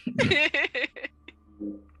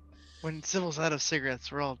 When Sybil's out of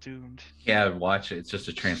cigarettes, we're all doomed. Yeah, watch it. It's just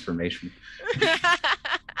a transformation.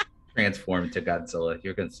 Transform to Godzilla.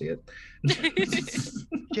 You're gonna see it.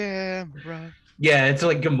 Gamera. Yeah, it's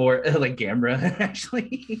like Gamora, like Gamera,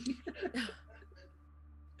 actually.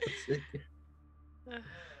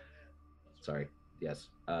 Sorry. Yes.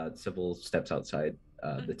 Sybil steps outside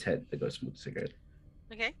the tent to go smoke a cigarette.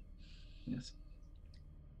 Okay. Yes.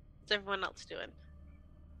 What's everyone else doing?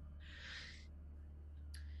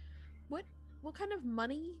 What kind of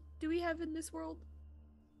money do we have in this world?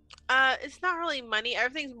 It's not really money.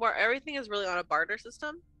 Everything is really on a barter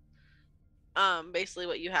system. Basically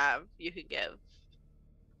what you have, you can give.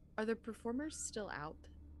 Are the performers still out?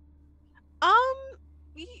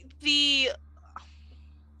 The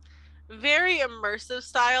very immersive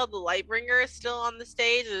style, the Lightbringer is still on the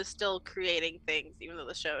stage and is still creating things, even though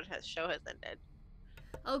the show has ended.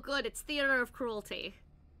 Oh, good. It's theater of cruelty.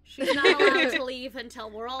 She's not allowed to leave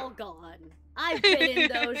until we're all gone. I've been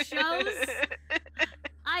in those shows.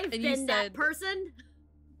 I've And been that person.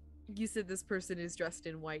 You said this person is dressed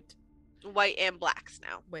in white. White and blacks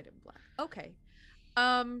now. White and black. Okay.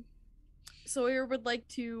 Sawyer would like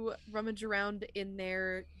to rummage around in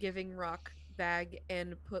their giving rock bag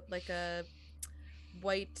and put like a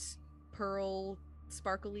white pearl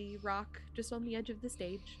sparkly rock just on the edge of the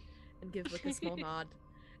stage and give like a small nod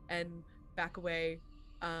and back away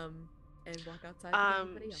and walk outside with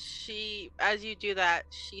everybody else. As you do that,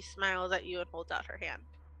 she smiles at you and holds out her hand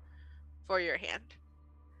for your hand.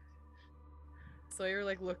 Sawyer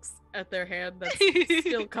like looks at their hand that's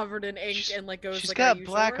still covered in ink and like goes She's like, got "Are you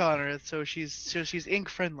black sure?" on her, so she's ink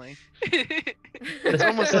friendly. It's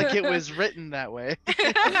almost like it was written that way.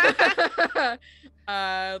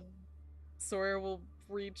 Sawyer will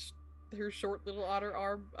reach her short little otter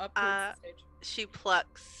arm up towards the stage. She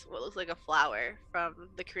plucks what looks like a flower from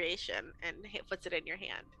the creation and puts it in your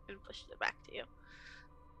hand and pushes it back to you.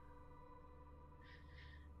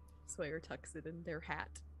 Sawyer tucks it in their hat.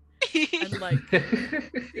 And like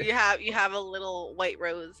you have a little white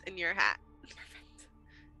rose in your hat.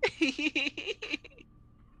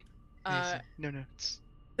 No notes.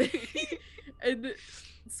 And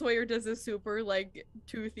Sawyer does a super like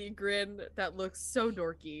toothy grin that looks so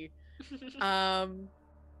dorky.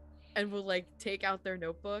 And will like take out their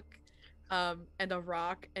notebook and a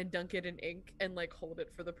rock and dunk it in ink and like hold it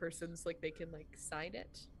for the person so like they can like sign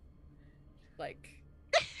it. Like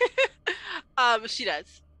she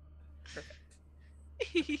does. Perfect.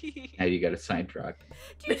 Now you got a signed rock.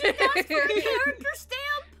 Do you just ask for a character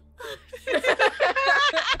stamp?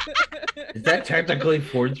 Is that technically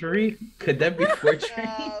forgery? Could that be forgery?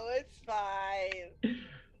 No, it's fine.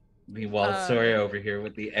 Meanwhile, Sawyer over here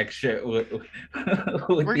with the extra, with We're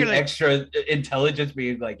the gonna- extra intelligence,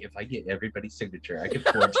 being like, if I get everybody's signature, I can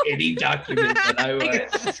forge any document that I want.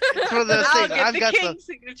 It's one of those I'll things. get I've the got king's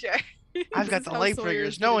signature. I've got This the is how light Sawyer's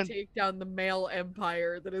bringers. gonna No one. take down the male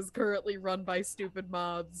empire that is currently run by stupid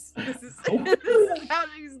mobs. This is, Oh. this is how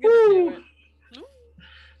she's gonna do it.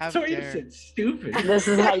 How Sawyer dare. said stupid. This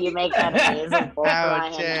is how you make enemies of both How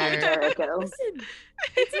Ryan and dare. Jericho. Listen,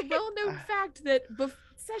 it's a well-known fact that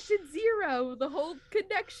session 0, the whole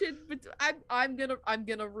connection. But I'm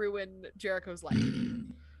gonna ruin Jericho's life.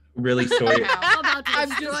 Really, Sawyer. I'm about to I'm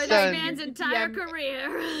destroy just that saying. man's entire Yeah.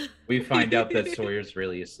 career. We find out that Sawyer's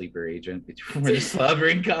really a sleeper agent for the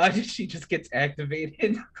slobbering god. She just gets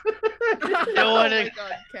activated. No one, Oh my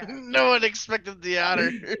God, Kat. no one expected the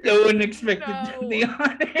honor. No one expected No. the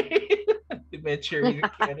honor. The Manchurian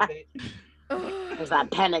candidate. There's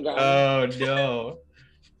that pen again. Oh no!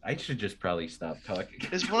 I should just probably stop talking.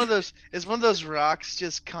 Is one of those rocks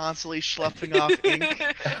just constantly sloughing off ink?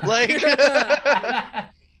 Like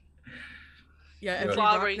Yeah, The every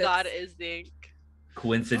Slobbering rock god that's- is the ink.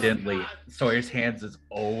 Coincidentally, Sawyer's hands is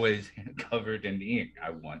always covered in ink. I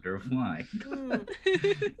wonder why.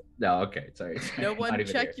 No, okay, sorry. No Not one even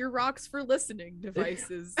check here. your rocks for listening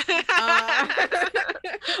devices.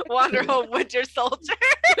 Wanderhome Winter Soldier.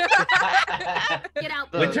 Get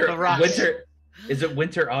out. Winter, the rocks. winter. Is it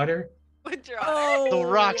Winter Otter? Winter the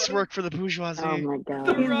rocks work for the bourgeoisie. Oh my The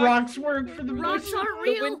god. rocks work for the Rocks aren't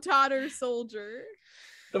The real. Wintotter soldier.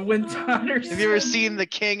 The Winter Otters. Have you ever seen the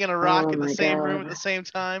king and a rock Oh in the my same God. room at the same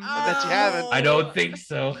time? I bet you haven't. I don't think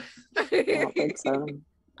so. I don't think so.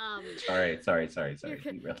 Sorry. Your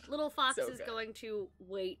Be real. Little Fox So is good. going to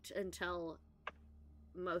wait until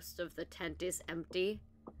most of the tent is empty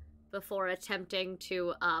before attempting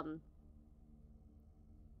to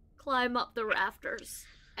climb up the rafters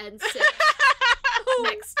and sit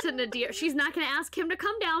next to Nadir. She's not going to ask him to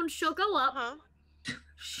come down. She'll go up. Huh?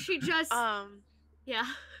 She just yeah.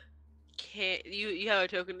 Can't you have a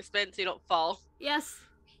token to spend so you don't fall? Yes.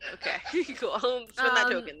 Okay, cool. Spend that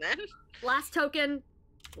token then. Last token,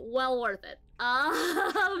 well worth it.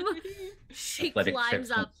 She Athletic climbs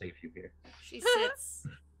checks up. won't save you here. She sits.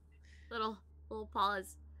 little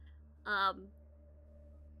pause. And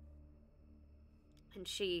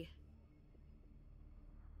she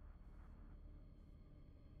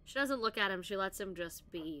She doesn't look at him, she lets him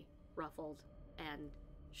just be ruffled. And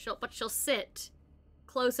she'll sit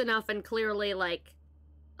close enough and clearly, like,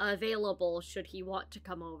 available should he want to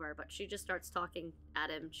come over, but she just starts talking at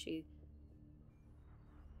him.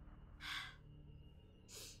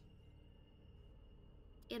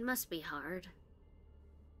 It must be hard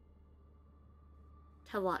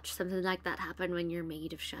to watch something like that happen when you're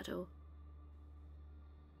made of shadow.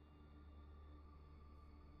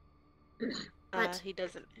 But he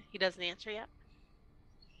doesn't answer yet.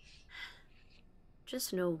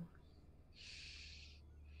 just know,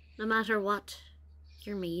 no matter what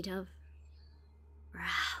you're made of, or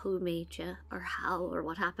who made you, or how, or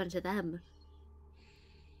what happened to them,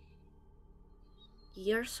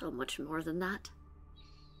 you're so much more than that.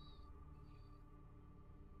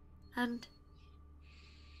 And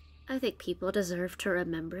I think people deserve to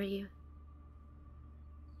remember you.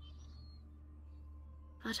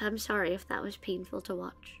 But I'm sorry if that was painful to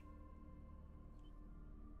watch.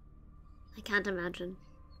 I can't imagine.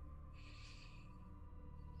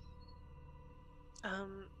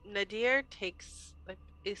 Nadir takes like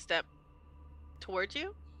a step towards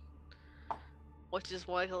you, which is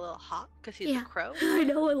more like a little hot because he's a crow. I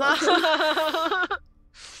know, I love him.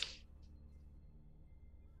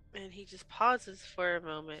 And he just pauses for a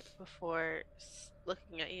moment before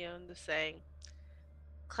looking at you and just saying,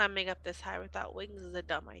 climbing up this high without wings is a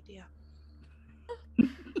dumb idea.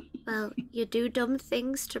 Well, you do dumb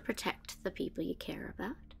things to protect the people you care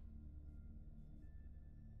about.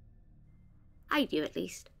 I do, at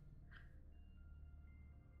least.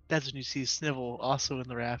 That's when you see Snivel also in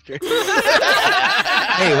the rafter.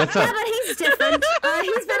 Hey, what's Yeah, up? but he's different.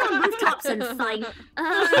 He's been on rooftops and fine.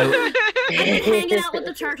 Hanging out with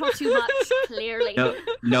the turtle too much, clearly.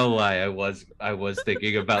 No lie, I was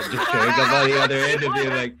thinking about just showing up on the other end and being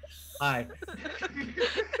like, hi.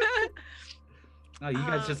 Oh, you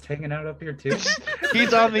guys just hanging out up here too?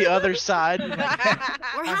 He's on the other side.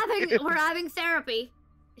 We're having therapy.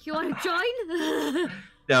 You want to join?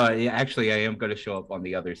 No, actually, I am going to show up on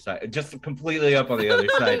the other side, just completely up on the other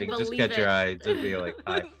side, and just catch your eye and be like,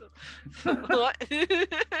 hi. What?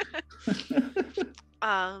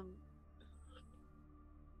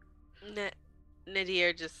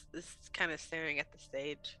 Nadir just is kind of staring at the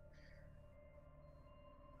stage.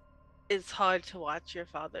 It's hard to watch your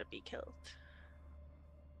father be killed.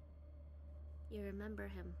 You remember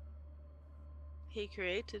him. He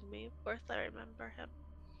created me. Of course I remember him.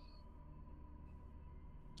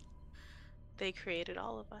 They created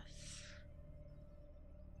all of us.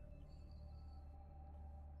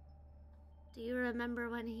 Do you remember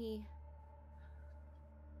when he...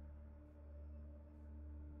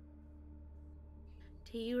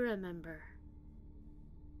 Do you remember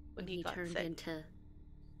when he got turned sick? into...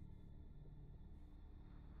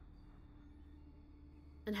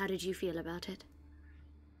 And how did you feel about it?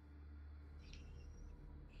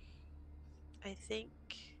 I think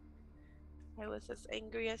I was as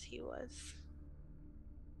angry as he was.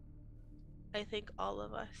 I think all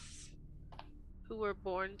of us who were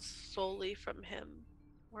born solely from him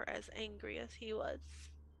were as angry as he was.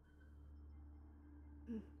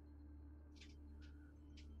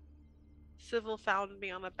 Civil found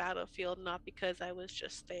me on a battlefield not because I was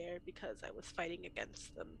just there, because I was fighting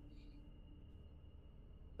against them.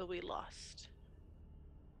 But we lost.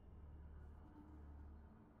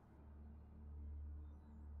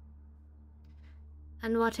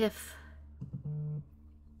 And what if...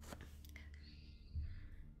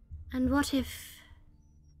 And what if...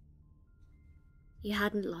 you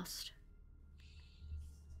hadn't lost?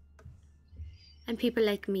 And people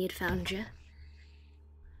like me had found you?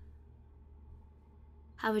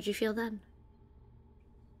 How would you feel then?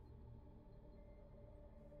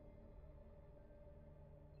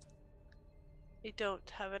 I don't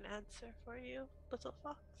have an answer for you, little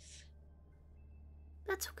fox.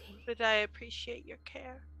 That's okay. But I appreciate your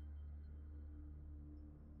care.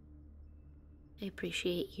 I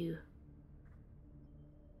appreciate you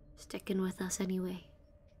sticking with us anyway.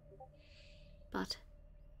 But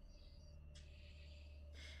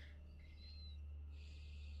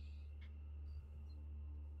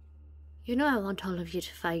you know, I want all of you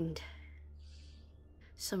to find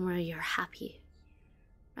somewhere you're happy,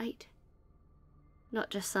 right? Not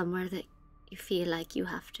just somewhere that you feel like you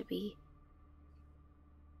have to be.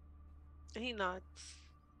 He nods.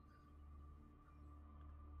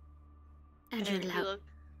 And And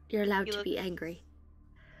you're allowed you to look- be angry.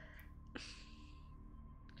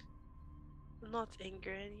 I'm not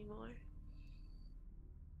angry anymore.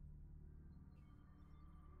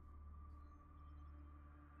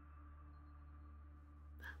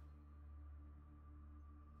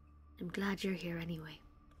 I'm glad you're here anyway.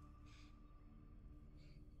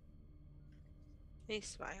 He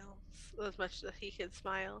smiles as much as he can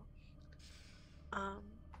smile. And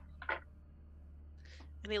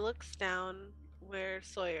he looks down where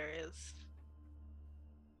Sawyer is,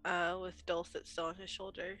 with Dulcet still on his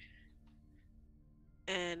shoulder,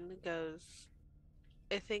 and goes,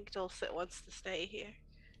 I think Dulcet wants to stay here.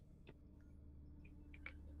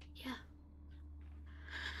 Yeah.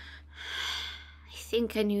 I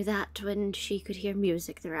think I knew that when she could hear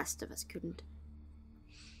music, the rest of us couldn't.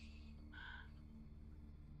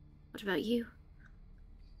 What about you?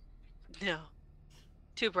 No.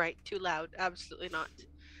 Too bright, too loud, absolutely not.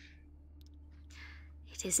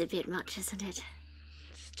 It is a bit much, isn't it?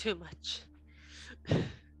 It's too much.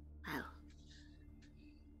 Well,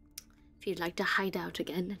 if you'd like to hide out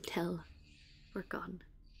again until we're gone,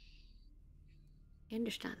 I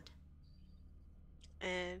understand.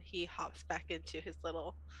 And he hops back into his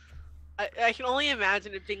little... I can only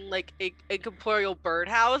imagine it being like a corporeal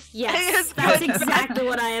birdhouse. Yes, that's exactly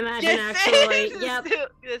what I imagine, actually. Yep.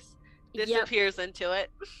 Just disappears into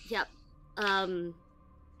it. Yep.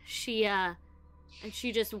 She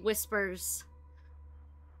just whispers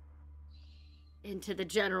into the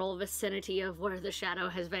general vicinity of where the shadow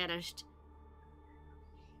has vanished.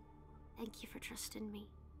 Thank you for trusting me.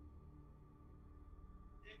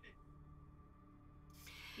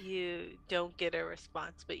 You don't get a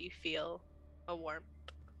response, but you feel a warmth.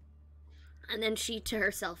 And then she to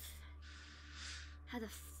herself, how the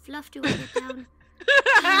fluff do I get down?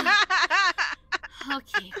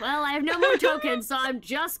 Okay, well, I have no more tokens, so I'm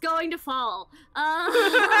just going to fall. I'm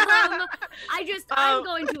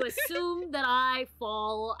going to assume that I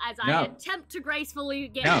fall as I attempt to gracefully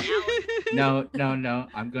get down. No.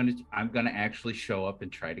 I'm gonna actually show up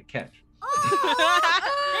and try to catch. Oh,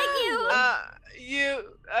 thank you.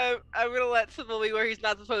 I'm gonna let Sybil be where he's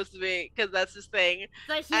not supposed to be, because that's his thing.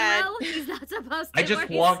 The hero, he's not supposed to.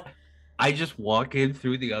 I just walk in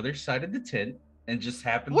through the other side of the tent and just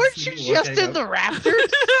happen Weren't to you see just in the rafters?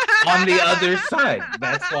 on the other side.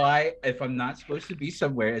 That's why if I'm not supposed to be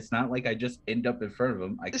somewhere, it's not like I just end up in front of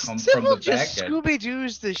him. I come from the back just end.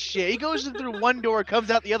 Scooby-Doo's the shit. He goes in through one door, comes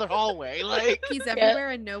out the other hallway. Like he's everywhere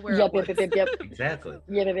and nowhere. Yep. Exactly.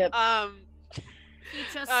 Yep. He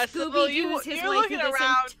just Sybil, Scooby-Doos his you're way looking through this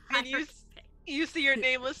around and entire you see your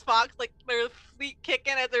nameless fox, like their feet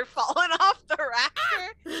kicking as they're falling off the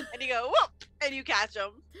rafter, and you go whoop, and you catch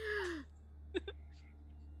them.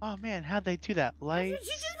 oh man, how'd they do that? How Light, did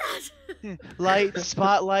you do that? light,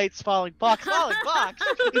 spotlights, falling box.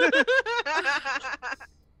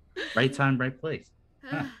 Right time, right place.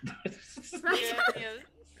 Huh. Right.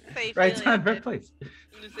 Safely Right time, right landed, place.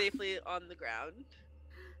 safely on the ground.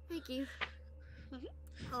 Thank you.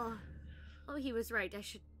 Mhm. Oh, he was right.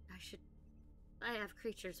 I have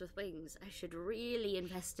creatures with wings. I should really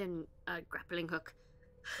invest in a grappling hook.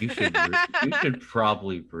 You should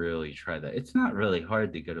probably really try that. It's not really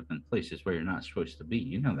hard to get up in places where you're not supposed to be.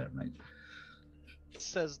 You know that, right?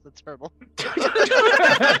 Says the turtle.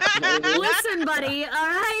 Listen, buddy. All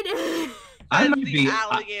right. I That's might the be.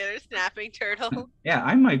 alligator snapping turtle. Yeah,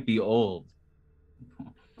 I might be old.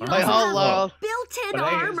 You Like, also have hello. built-in But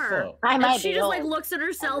I ain't armor. slow. I And might she be just old. like looks at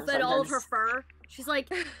herself and all of her sometimes. fur. She's like,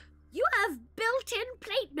 "You have built-in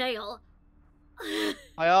plate mail."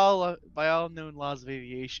 By all known laws of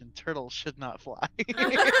aviation, turtles should not fly.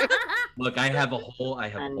 Look, I have a whole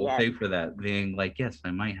And yet- thing for that, being like, yes, I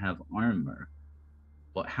might have armor,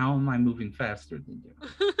 but how am I moving faster than you?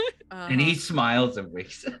 And he smiles and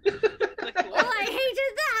winks. Like, Well, I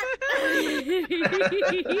hated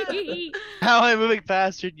that. How am I moving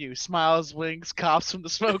faster than you? Smiles, winks, coughs from the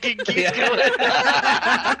smoking, keeps Yeah. going.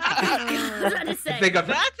 I was about to say. I think I've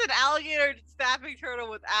That's an alligator snapping turtle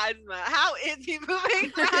with asthma. How is he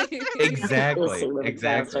moving faster? exactly. We'll see what it's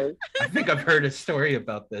Exactly. I think I've heard a story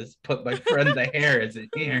about this, but my friend the hare isn't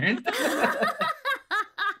here.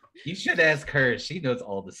 You should ask her. She knows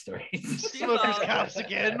all the stories. Smoker's coughs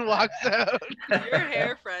again, walks out. Your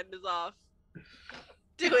hair friend is off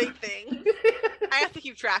doing things. I have to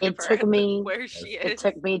keep track of It her. took me. Where she It is.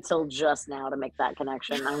 took me till just now to make that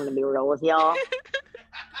connection. I'm gonna be real with y'all.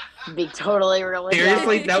 Be totally real with y'all.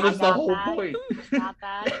 Seriously, that was I the got whole that. point. Got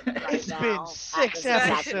that right It's now, been at 6 this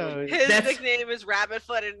exact episodes. His That's- nickname is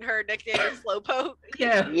Rabbitfoot and her nickname is Slowpoke.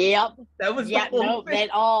 Yeah, moment. Yep. that was Yeah. the whole No. thing.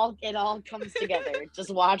 It all comes together.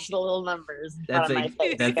 Just watch the little numbers in front That's of my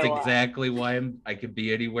face that's go up. exactly why I could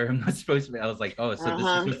be anywhere I'm not supposed to be. I was like, oh, so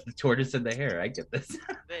Uh-huh. this is the tortoise and the hare. I get this.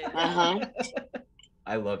 Uh-huh.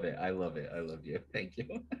 I love it. I love it. I love you. Thank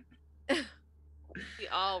you. We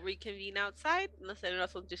all reconvene outside unless anyone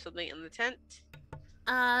else wants to do something in the tent.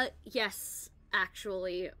 Yes,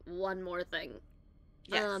 actually, one more thing.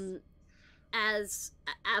 Yes. as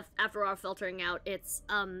after our filtering out, it's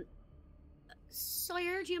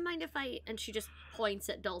Sawyer, do you mind if I? And she just points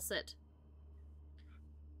at Dulcet.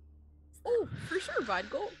 Oh, for sure, bud.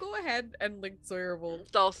 Go ahead, and like Sawyer will.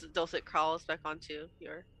 Dulcet crawls back onto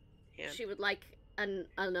your hand. She would like an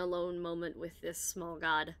alone moment with this small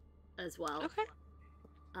god as well. Okay.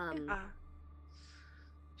 Um,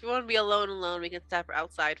 If you want to be alone, we can step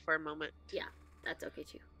outside for a moment. yeah, that's okay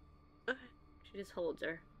too. Okay. She just holds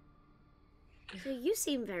her. So you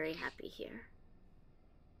seem very happy here.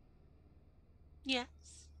 Yes.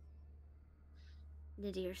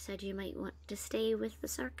 Nadir said you might want to stay with the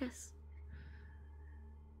circus.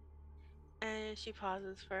 And she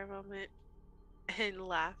pauses for a moment and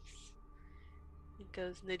laughs. And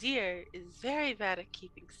goes, Nadir is very bad at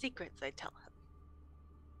keeping secrets, I tell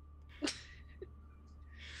him.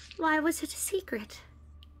 Why was it a secret?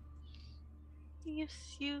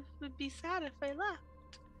 Yes, you would be sad if I left.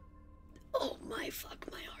 Oh my fuck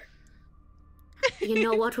my heart. You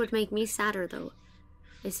know what would make me sadder though?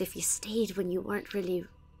 Is if you stayed when you weren't really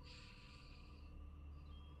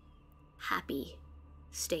happy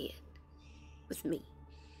staying with me.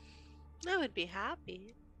 I would be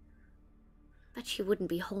happy. But you wouldn't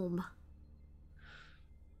be home.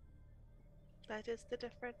 That is the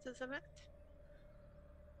difference, isn't it?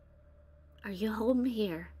 Are you home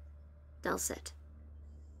here, Dulcet?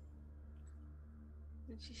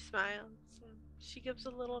 And she smiles. And she gives a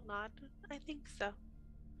little nod. I think so.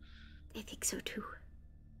 I think so too.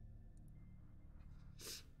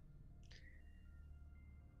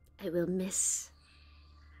 I will miss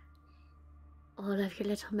all of your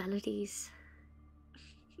little melodies.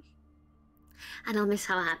 And I'll miss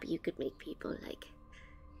how happy you could make people like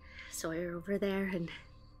Sawyer over there, and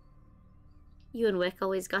you and Wick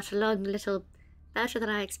always got along a little better than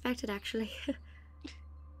I expected, actually.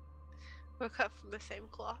 We're cut from the same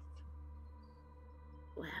cloth.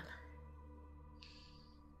 Well,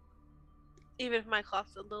 Even if my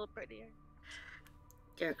cloth's a little prettier.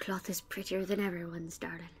 your cloth is prettier than everyone's,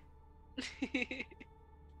 darling.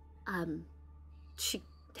 She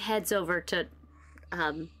heads over to,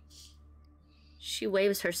 she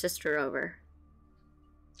waves her sister over.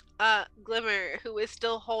 Glimmer, who is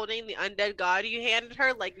still holding the undead god you handed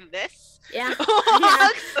her like this. Yeah.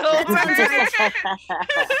 Walks over.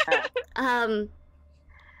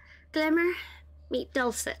 Glimmer, meet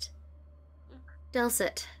Dulcet.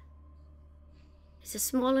 Dulcet is a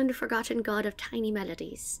small and forgotten god of tiny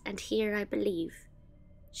melodies, and here, I believe,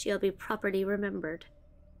 she'll be properly remembered.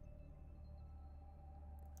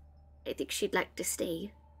 I think she'd like to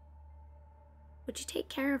stay. Would you take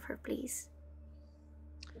care of her, please?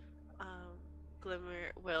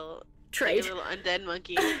 Glimmer will Trade. take a little undead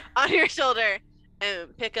monkey on your shoulder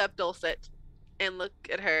and pick up Dulcet and look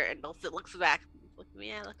at her, and Dulcet looks back. Look at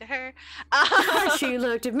me, I look at her. She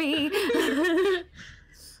looked at me.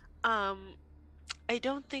 I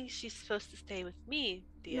don't think she's supposed to stay with me,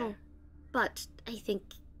 dear. No, but I think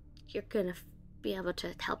you're gonna be able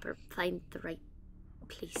to help her find the right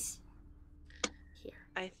place here.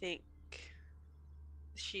 I think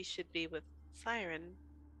she should be with Siren.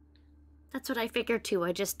 That's what I figured too.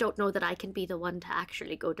 I just don't know that I can be the one to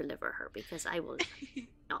actually go deliver her, because I will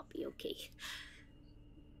not be okay.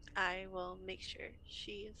 I will make sure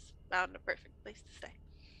she is found a perfect place to stay.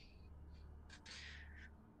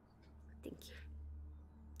 Thank you.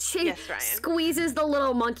 She Yes, Ryan. squeezes the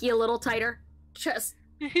little monkey a little tighter. Just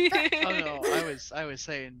Oh no, I was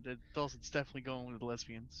saying that Dulcet's definitely going with the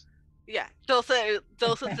lesbians. Yeah, Dulcet is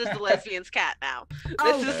the lesbian's cat now.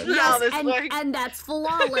 oh This is yes, how this and, works. and that's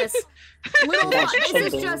flawless. Little Yes,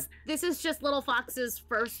 it should be. this is just Little Fox's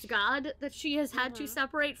first god that she has had to Mhm.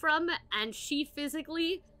 separate from, and she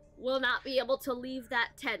physically will not be able to leave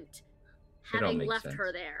that tent, It all having makes left sense.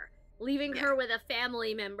 her there. Leaving Yeah. her with a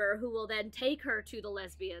family member who will then take her to the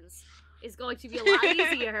lesbians is going to be a lot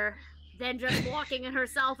easier than just walking in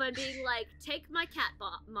herself and being like, "Take my cat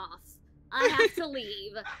moths. I have to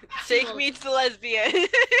leave." Take Well, me to the lesbian.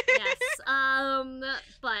 Yes.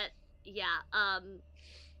 But yeah,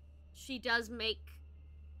 she does make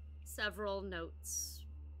several notes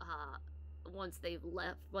once they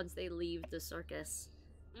leave the circus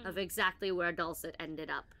of exactly where Dulcet ended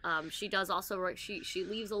up. She does also write, she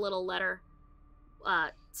leaves a little letter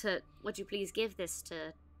to, "Would you please give this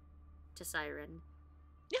to Siren?"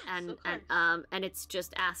 Yes, and of course. and it's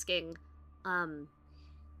just asking,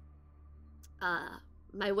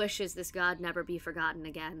 my wish is this god never be forgotten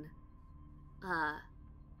again. I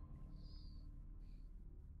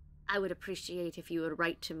would appreciate if you would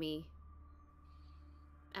write to me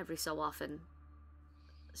every so often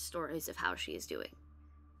stories of how she is doing.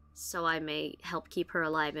 so I may help keep her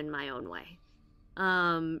alive in my own way.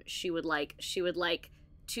 She would like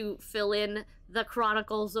to fill in the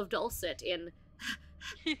Chronicles of Dulcet in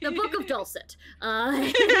the Book of Dulcet.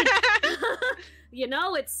 You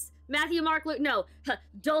know, it's Matthew, Mark, Luke. No,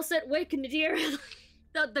 Dulcet, Wake, Nadir.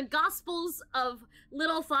 The Gospels of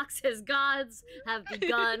Little Fox's gods have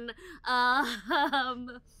begun.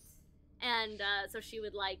 So she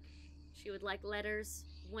would like letters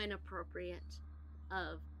when appropriate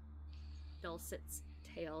of Dulcet's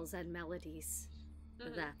tales and melodies.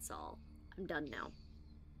 That's all. I'm done now.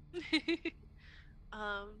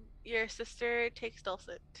 Your sister takes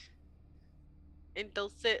Dulcet. And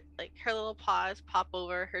Dulcet, like, her little paws pop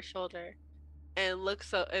over her shoulder and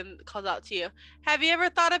looks up and calls out to you. Have you ever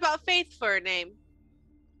thought about Faith for a name?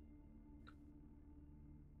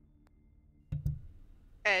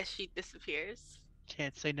 As she disappears.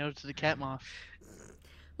 Can't say no to the cat moth.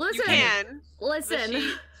 Listen. You can. Listen.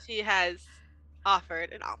 But she has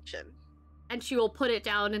offered an option. And she will put it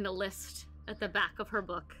down in a list at the back of her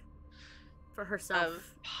book for herself. Of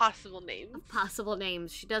possible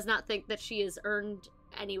names. She does not think that she has earned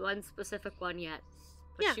any one specific one yet.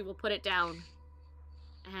 But she will put it down.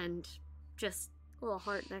 And just a little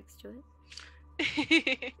heart next to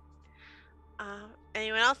it.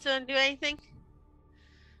 Anyone else want to do anything?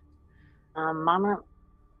 Mama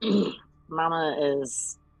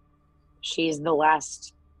she's the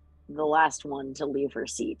last one to leave her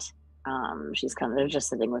seat. She's kind of just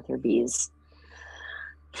sitting with her bees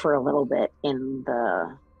for a little bit in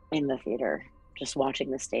the theater, just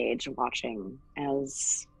watching the stage, watching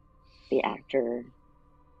as the actor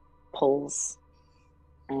pulls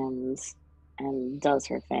and does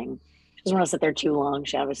her thing. She doesn't want to sit there too long.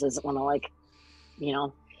 She obviously doesn't want to, like,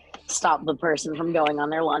 stop the person from going on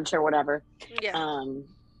their lunch or whatever. Yeah.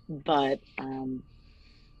 But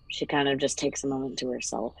she kind of just takes a moment to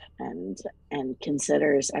herself and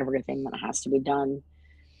considers everything that has to be done,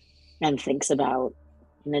 and thinks about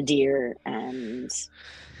Nadir and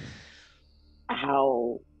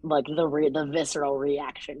how, like, the visceral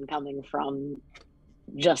reaction coming from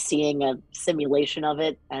just seeing a simulation of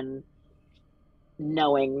it and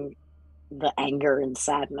knowing the anger and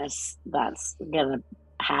sadness that's gonna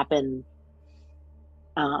happen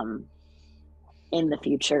in the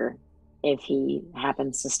future if he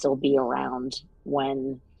happens to still be around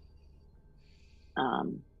when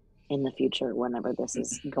in the future, whenever this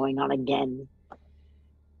is going on again.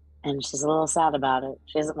 And she's a little sad about it.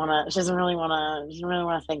 She doesn't really want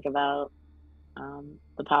to think about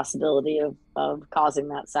the possibility of causing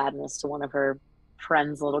that sadness to one of her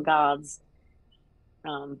friend's little gods.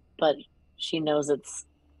 But she knows it's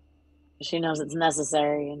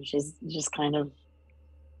necessary, and she's just kind of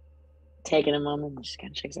taking a moment, and she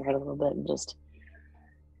kind of shakes her head a little bit and just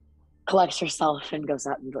collects herself and goes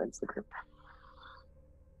out and joins the group.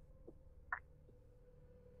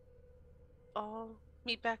 I'll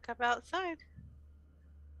meet back up outside.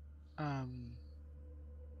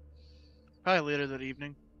 Probably later that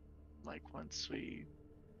evening, like once we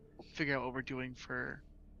figure out what we're doing for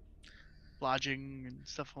lodging and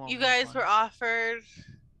stuff along. You those guys lines. were offered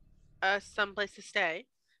someplace to stay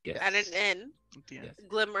Yes. at an inn. At the end. Yes.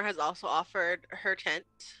 Glimmer has also offered her tent,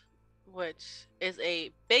 which is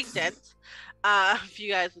a big tent. If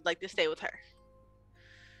you guys would like to stay with her,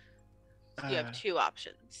 so you have two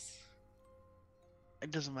options. It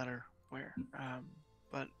doesn't matter where.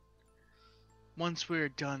 But once we're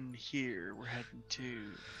done here, we're heading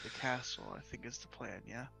to the castle, I think is the plan,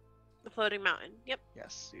 yeah? The floating mountain. Yep.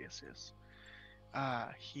 Yes.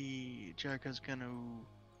 Jericho's gonna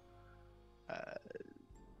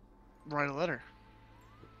write a letter.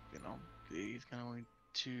 He's going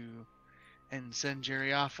to send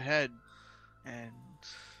Jerry off ahead and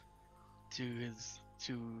to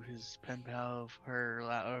his pen pal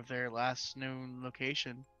of their last known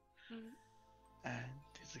location. Mhm. And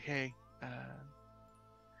he's like, hey,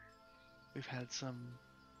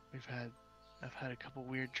 I've had a couple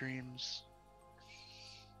weird dreams.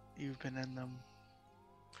 You've been in them.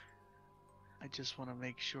 I just want to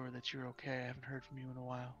make sure that you're okay. I haven't heard from you in a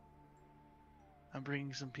while. I'm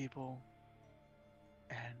bringing some people,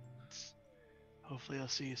 and hopefully I'll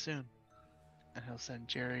see you soon. And he'll send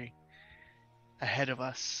Jerry ahead of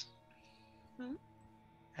us. Mhm.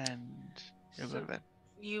 And he'll go to bed.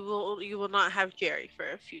 You will not have Jerry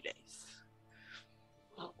for a few days.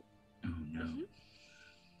 Oh no. Mhm.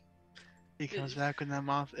 He comes back when that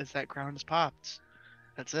ground is popped.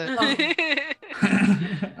 That's it.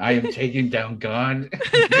 I am taken down, gone.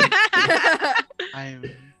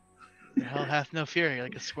 Hell hath no fury,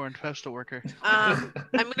 like a scorned postal worker. I'm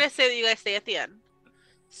gonna say that you guys stay at the end,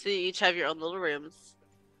 so you each have your own little rooms.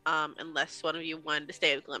 unless one of you wanted to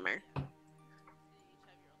stay with Glimmer.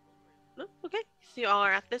 No? Okay. So you all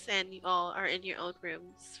are at this end. You all are in your own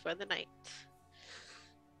rooms for the night.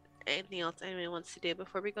 Anything else anyone wants to do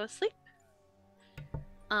before we go to sleep?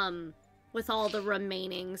 With all the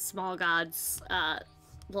remaining small gods,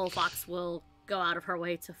 Little Fox will go out of her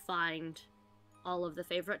way to find all of the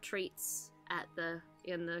favorite treats at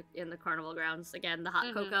in the carnival grounds. Again, the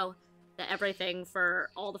hot cocoa, the everything for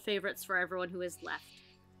all the favorites for everyone who is left.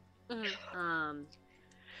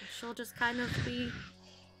 She'll just kind of be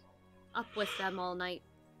up with them all night.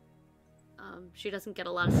 She doesn't get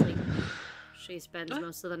a lot of sleep. She spends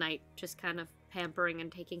most of the night just kind of pampering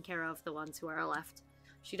and taking care of the ones who are left.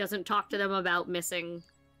 She doesn't talk to them about missing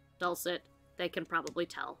Dulcet. They can probably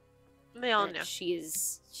tell. They all know. She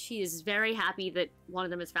is very happy that one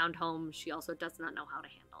of them has found home. She also does not know how to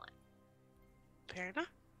handle it. Fair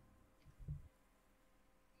enough.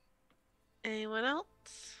 Anyone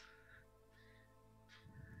else?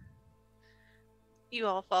 You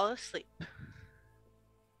all fall asleep.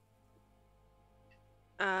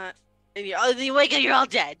 And you wake up, you're all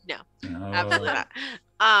dead. No, absolutely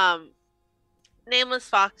not. Nameless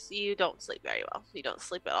Fox, you don't sleep very well. You don't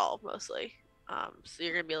sleep at all, mostly. So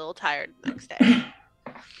you're gonna be a little tired the next day.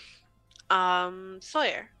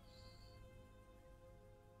 Sawyer.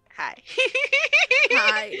 Hi.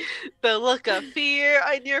 Hi. The look of fear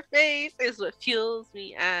on your face is what fuels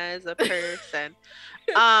me as a person.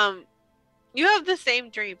 You have the same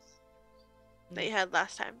dream that you had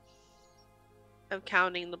last time of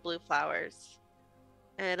counting the blue flowers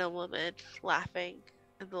and a woman laughing,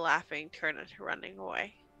 and the laughing turned into running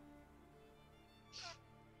away.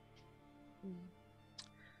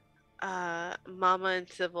 Mama and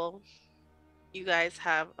Sybil, you guys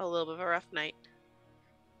have a little bit of a rough night.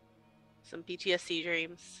 Some PTSD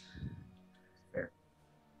dreams. Fair.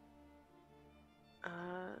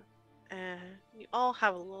 And you all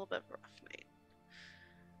have a little bit of a rough night.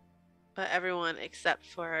 But everyone except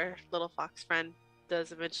for our little fox friend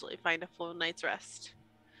does eventually find a full night's rest.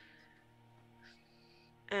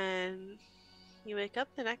 And you wake up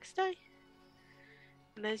the next day.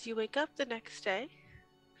 And as you wake up the next day,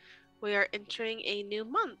 we are entering a new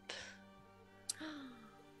month.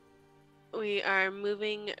 We are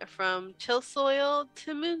moving from Chill Soil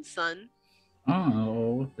to Moon Sun.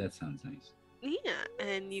 Oh, that sounds nice. Yeah,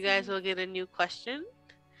 and you guys will get a new question.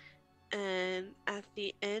 And at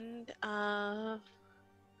the end of...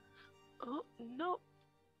 Oh, no.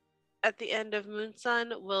 At the end of Moon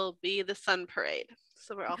Sun will be the Sun Parade.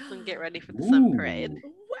 So we're all going to get ready for the Sun Parade.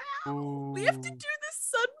 Wow! We have to do the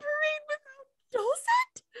Sun Parade without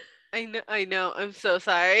Dulcet? I know. I'm so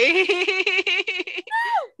sorry.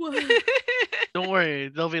 No! Don't worry,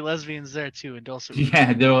 there'll be lesbians there too, and Dulcet.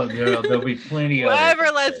 Yeah, there'll be plenty of Wherever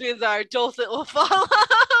lesbians are, Dulcet will follow.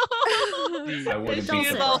 I wouldn't be She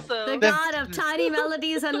is Dulcet, also the god of tiny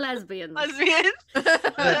melodies and lesbians. lesbian.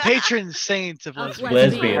 The patron saint of Of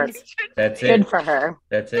lesbians. lesbians. That's it. Good for her.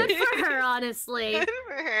 That's Good it. for her, honestly. Good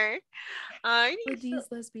for her. I Are need these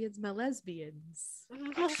lesbians my lesbians?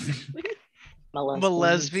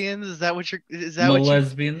 Lesbians? Is that what you're? Is that what you?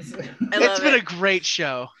 Lesbians. I It's love been it. a great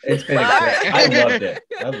show. It's been. I loved it.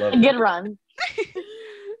 I loved it. Good run.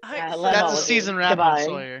 Alright, love That's all a of you. season wrap on Goodbye.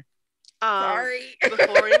 Sawyer. Sorry.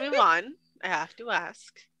 Before we move on, I have to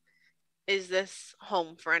ask: is this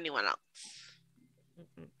home for anyone else?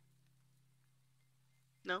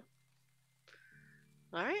 No.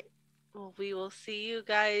 All right. Well, we will see you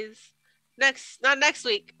guys not next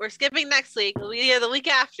week. We're skipping next week. We'll be here the week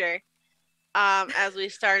after. As we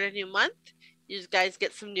start a new month, you guys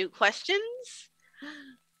get some new questions.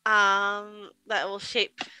 That will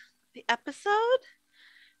shape the episode,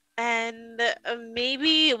 and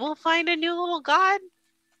maybe we'll find a new little god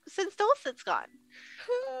since Dulcet's gone.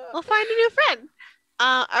 We'll find a new friend.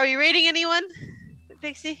 Are you rating anyone,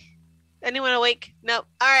 Pixie? Anyone awake? Nope.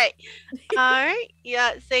 All right. All right.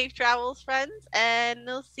 Yeah. Safe travels, friends, and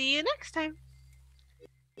we'll see you next time.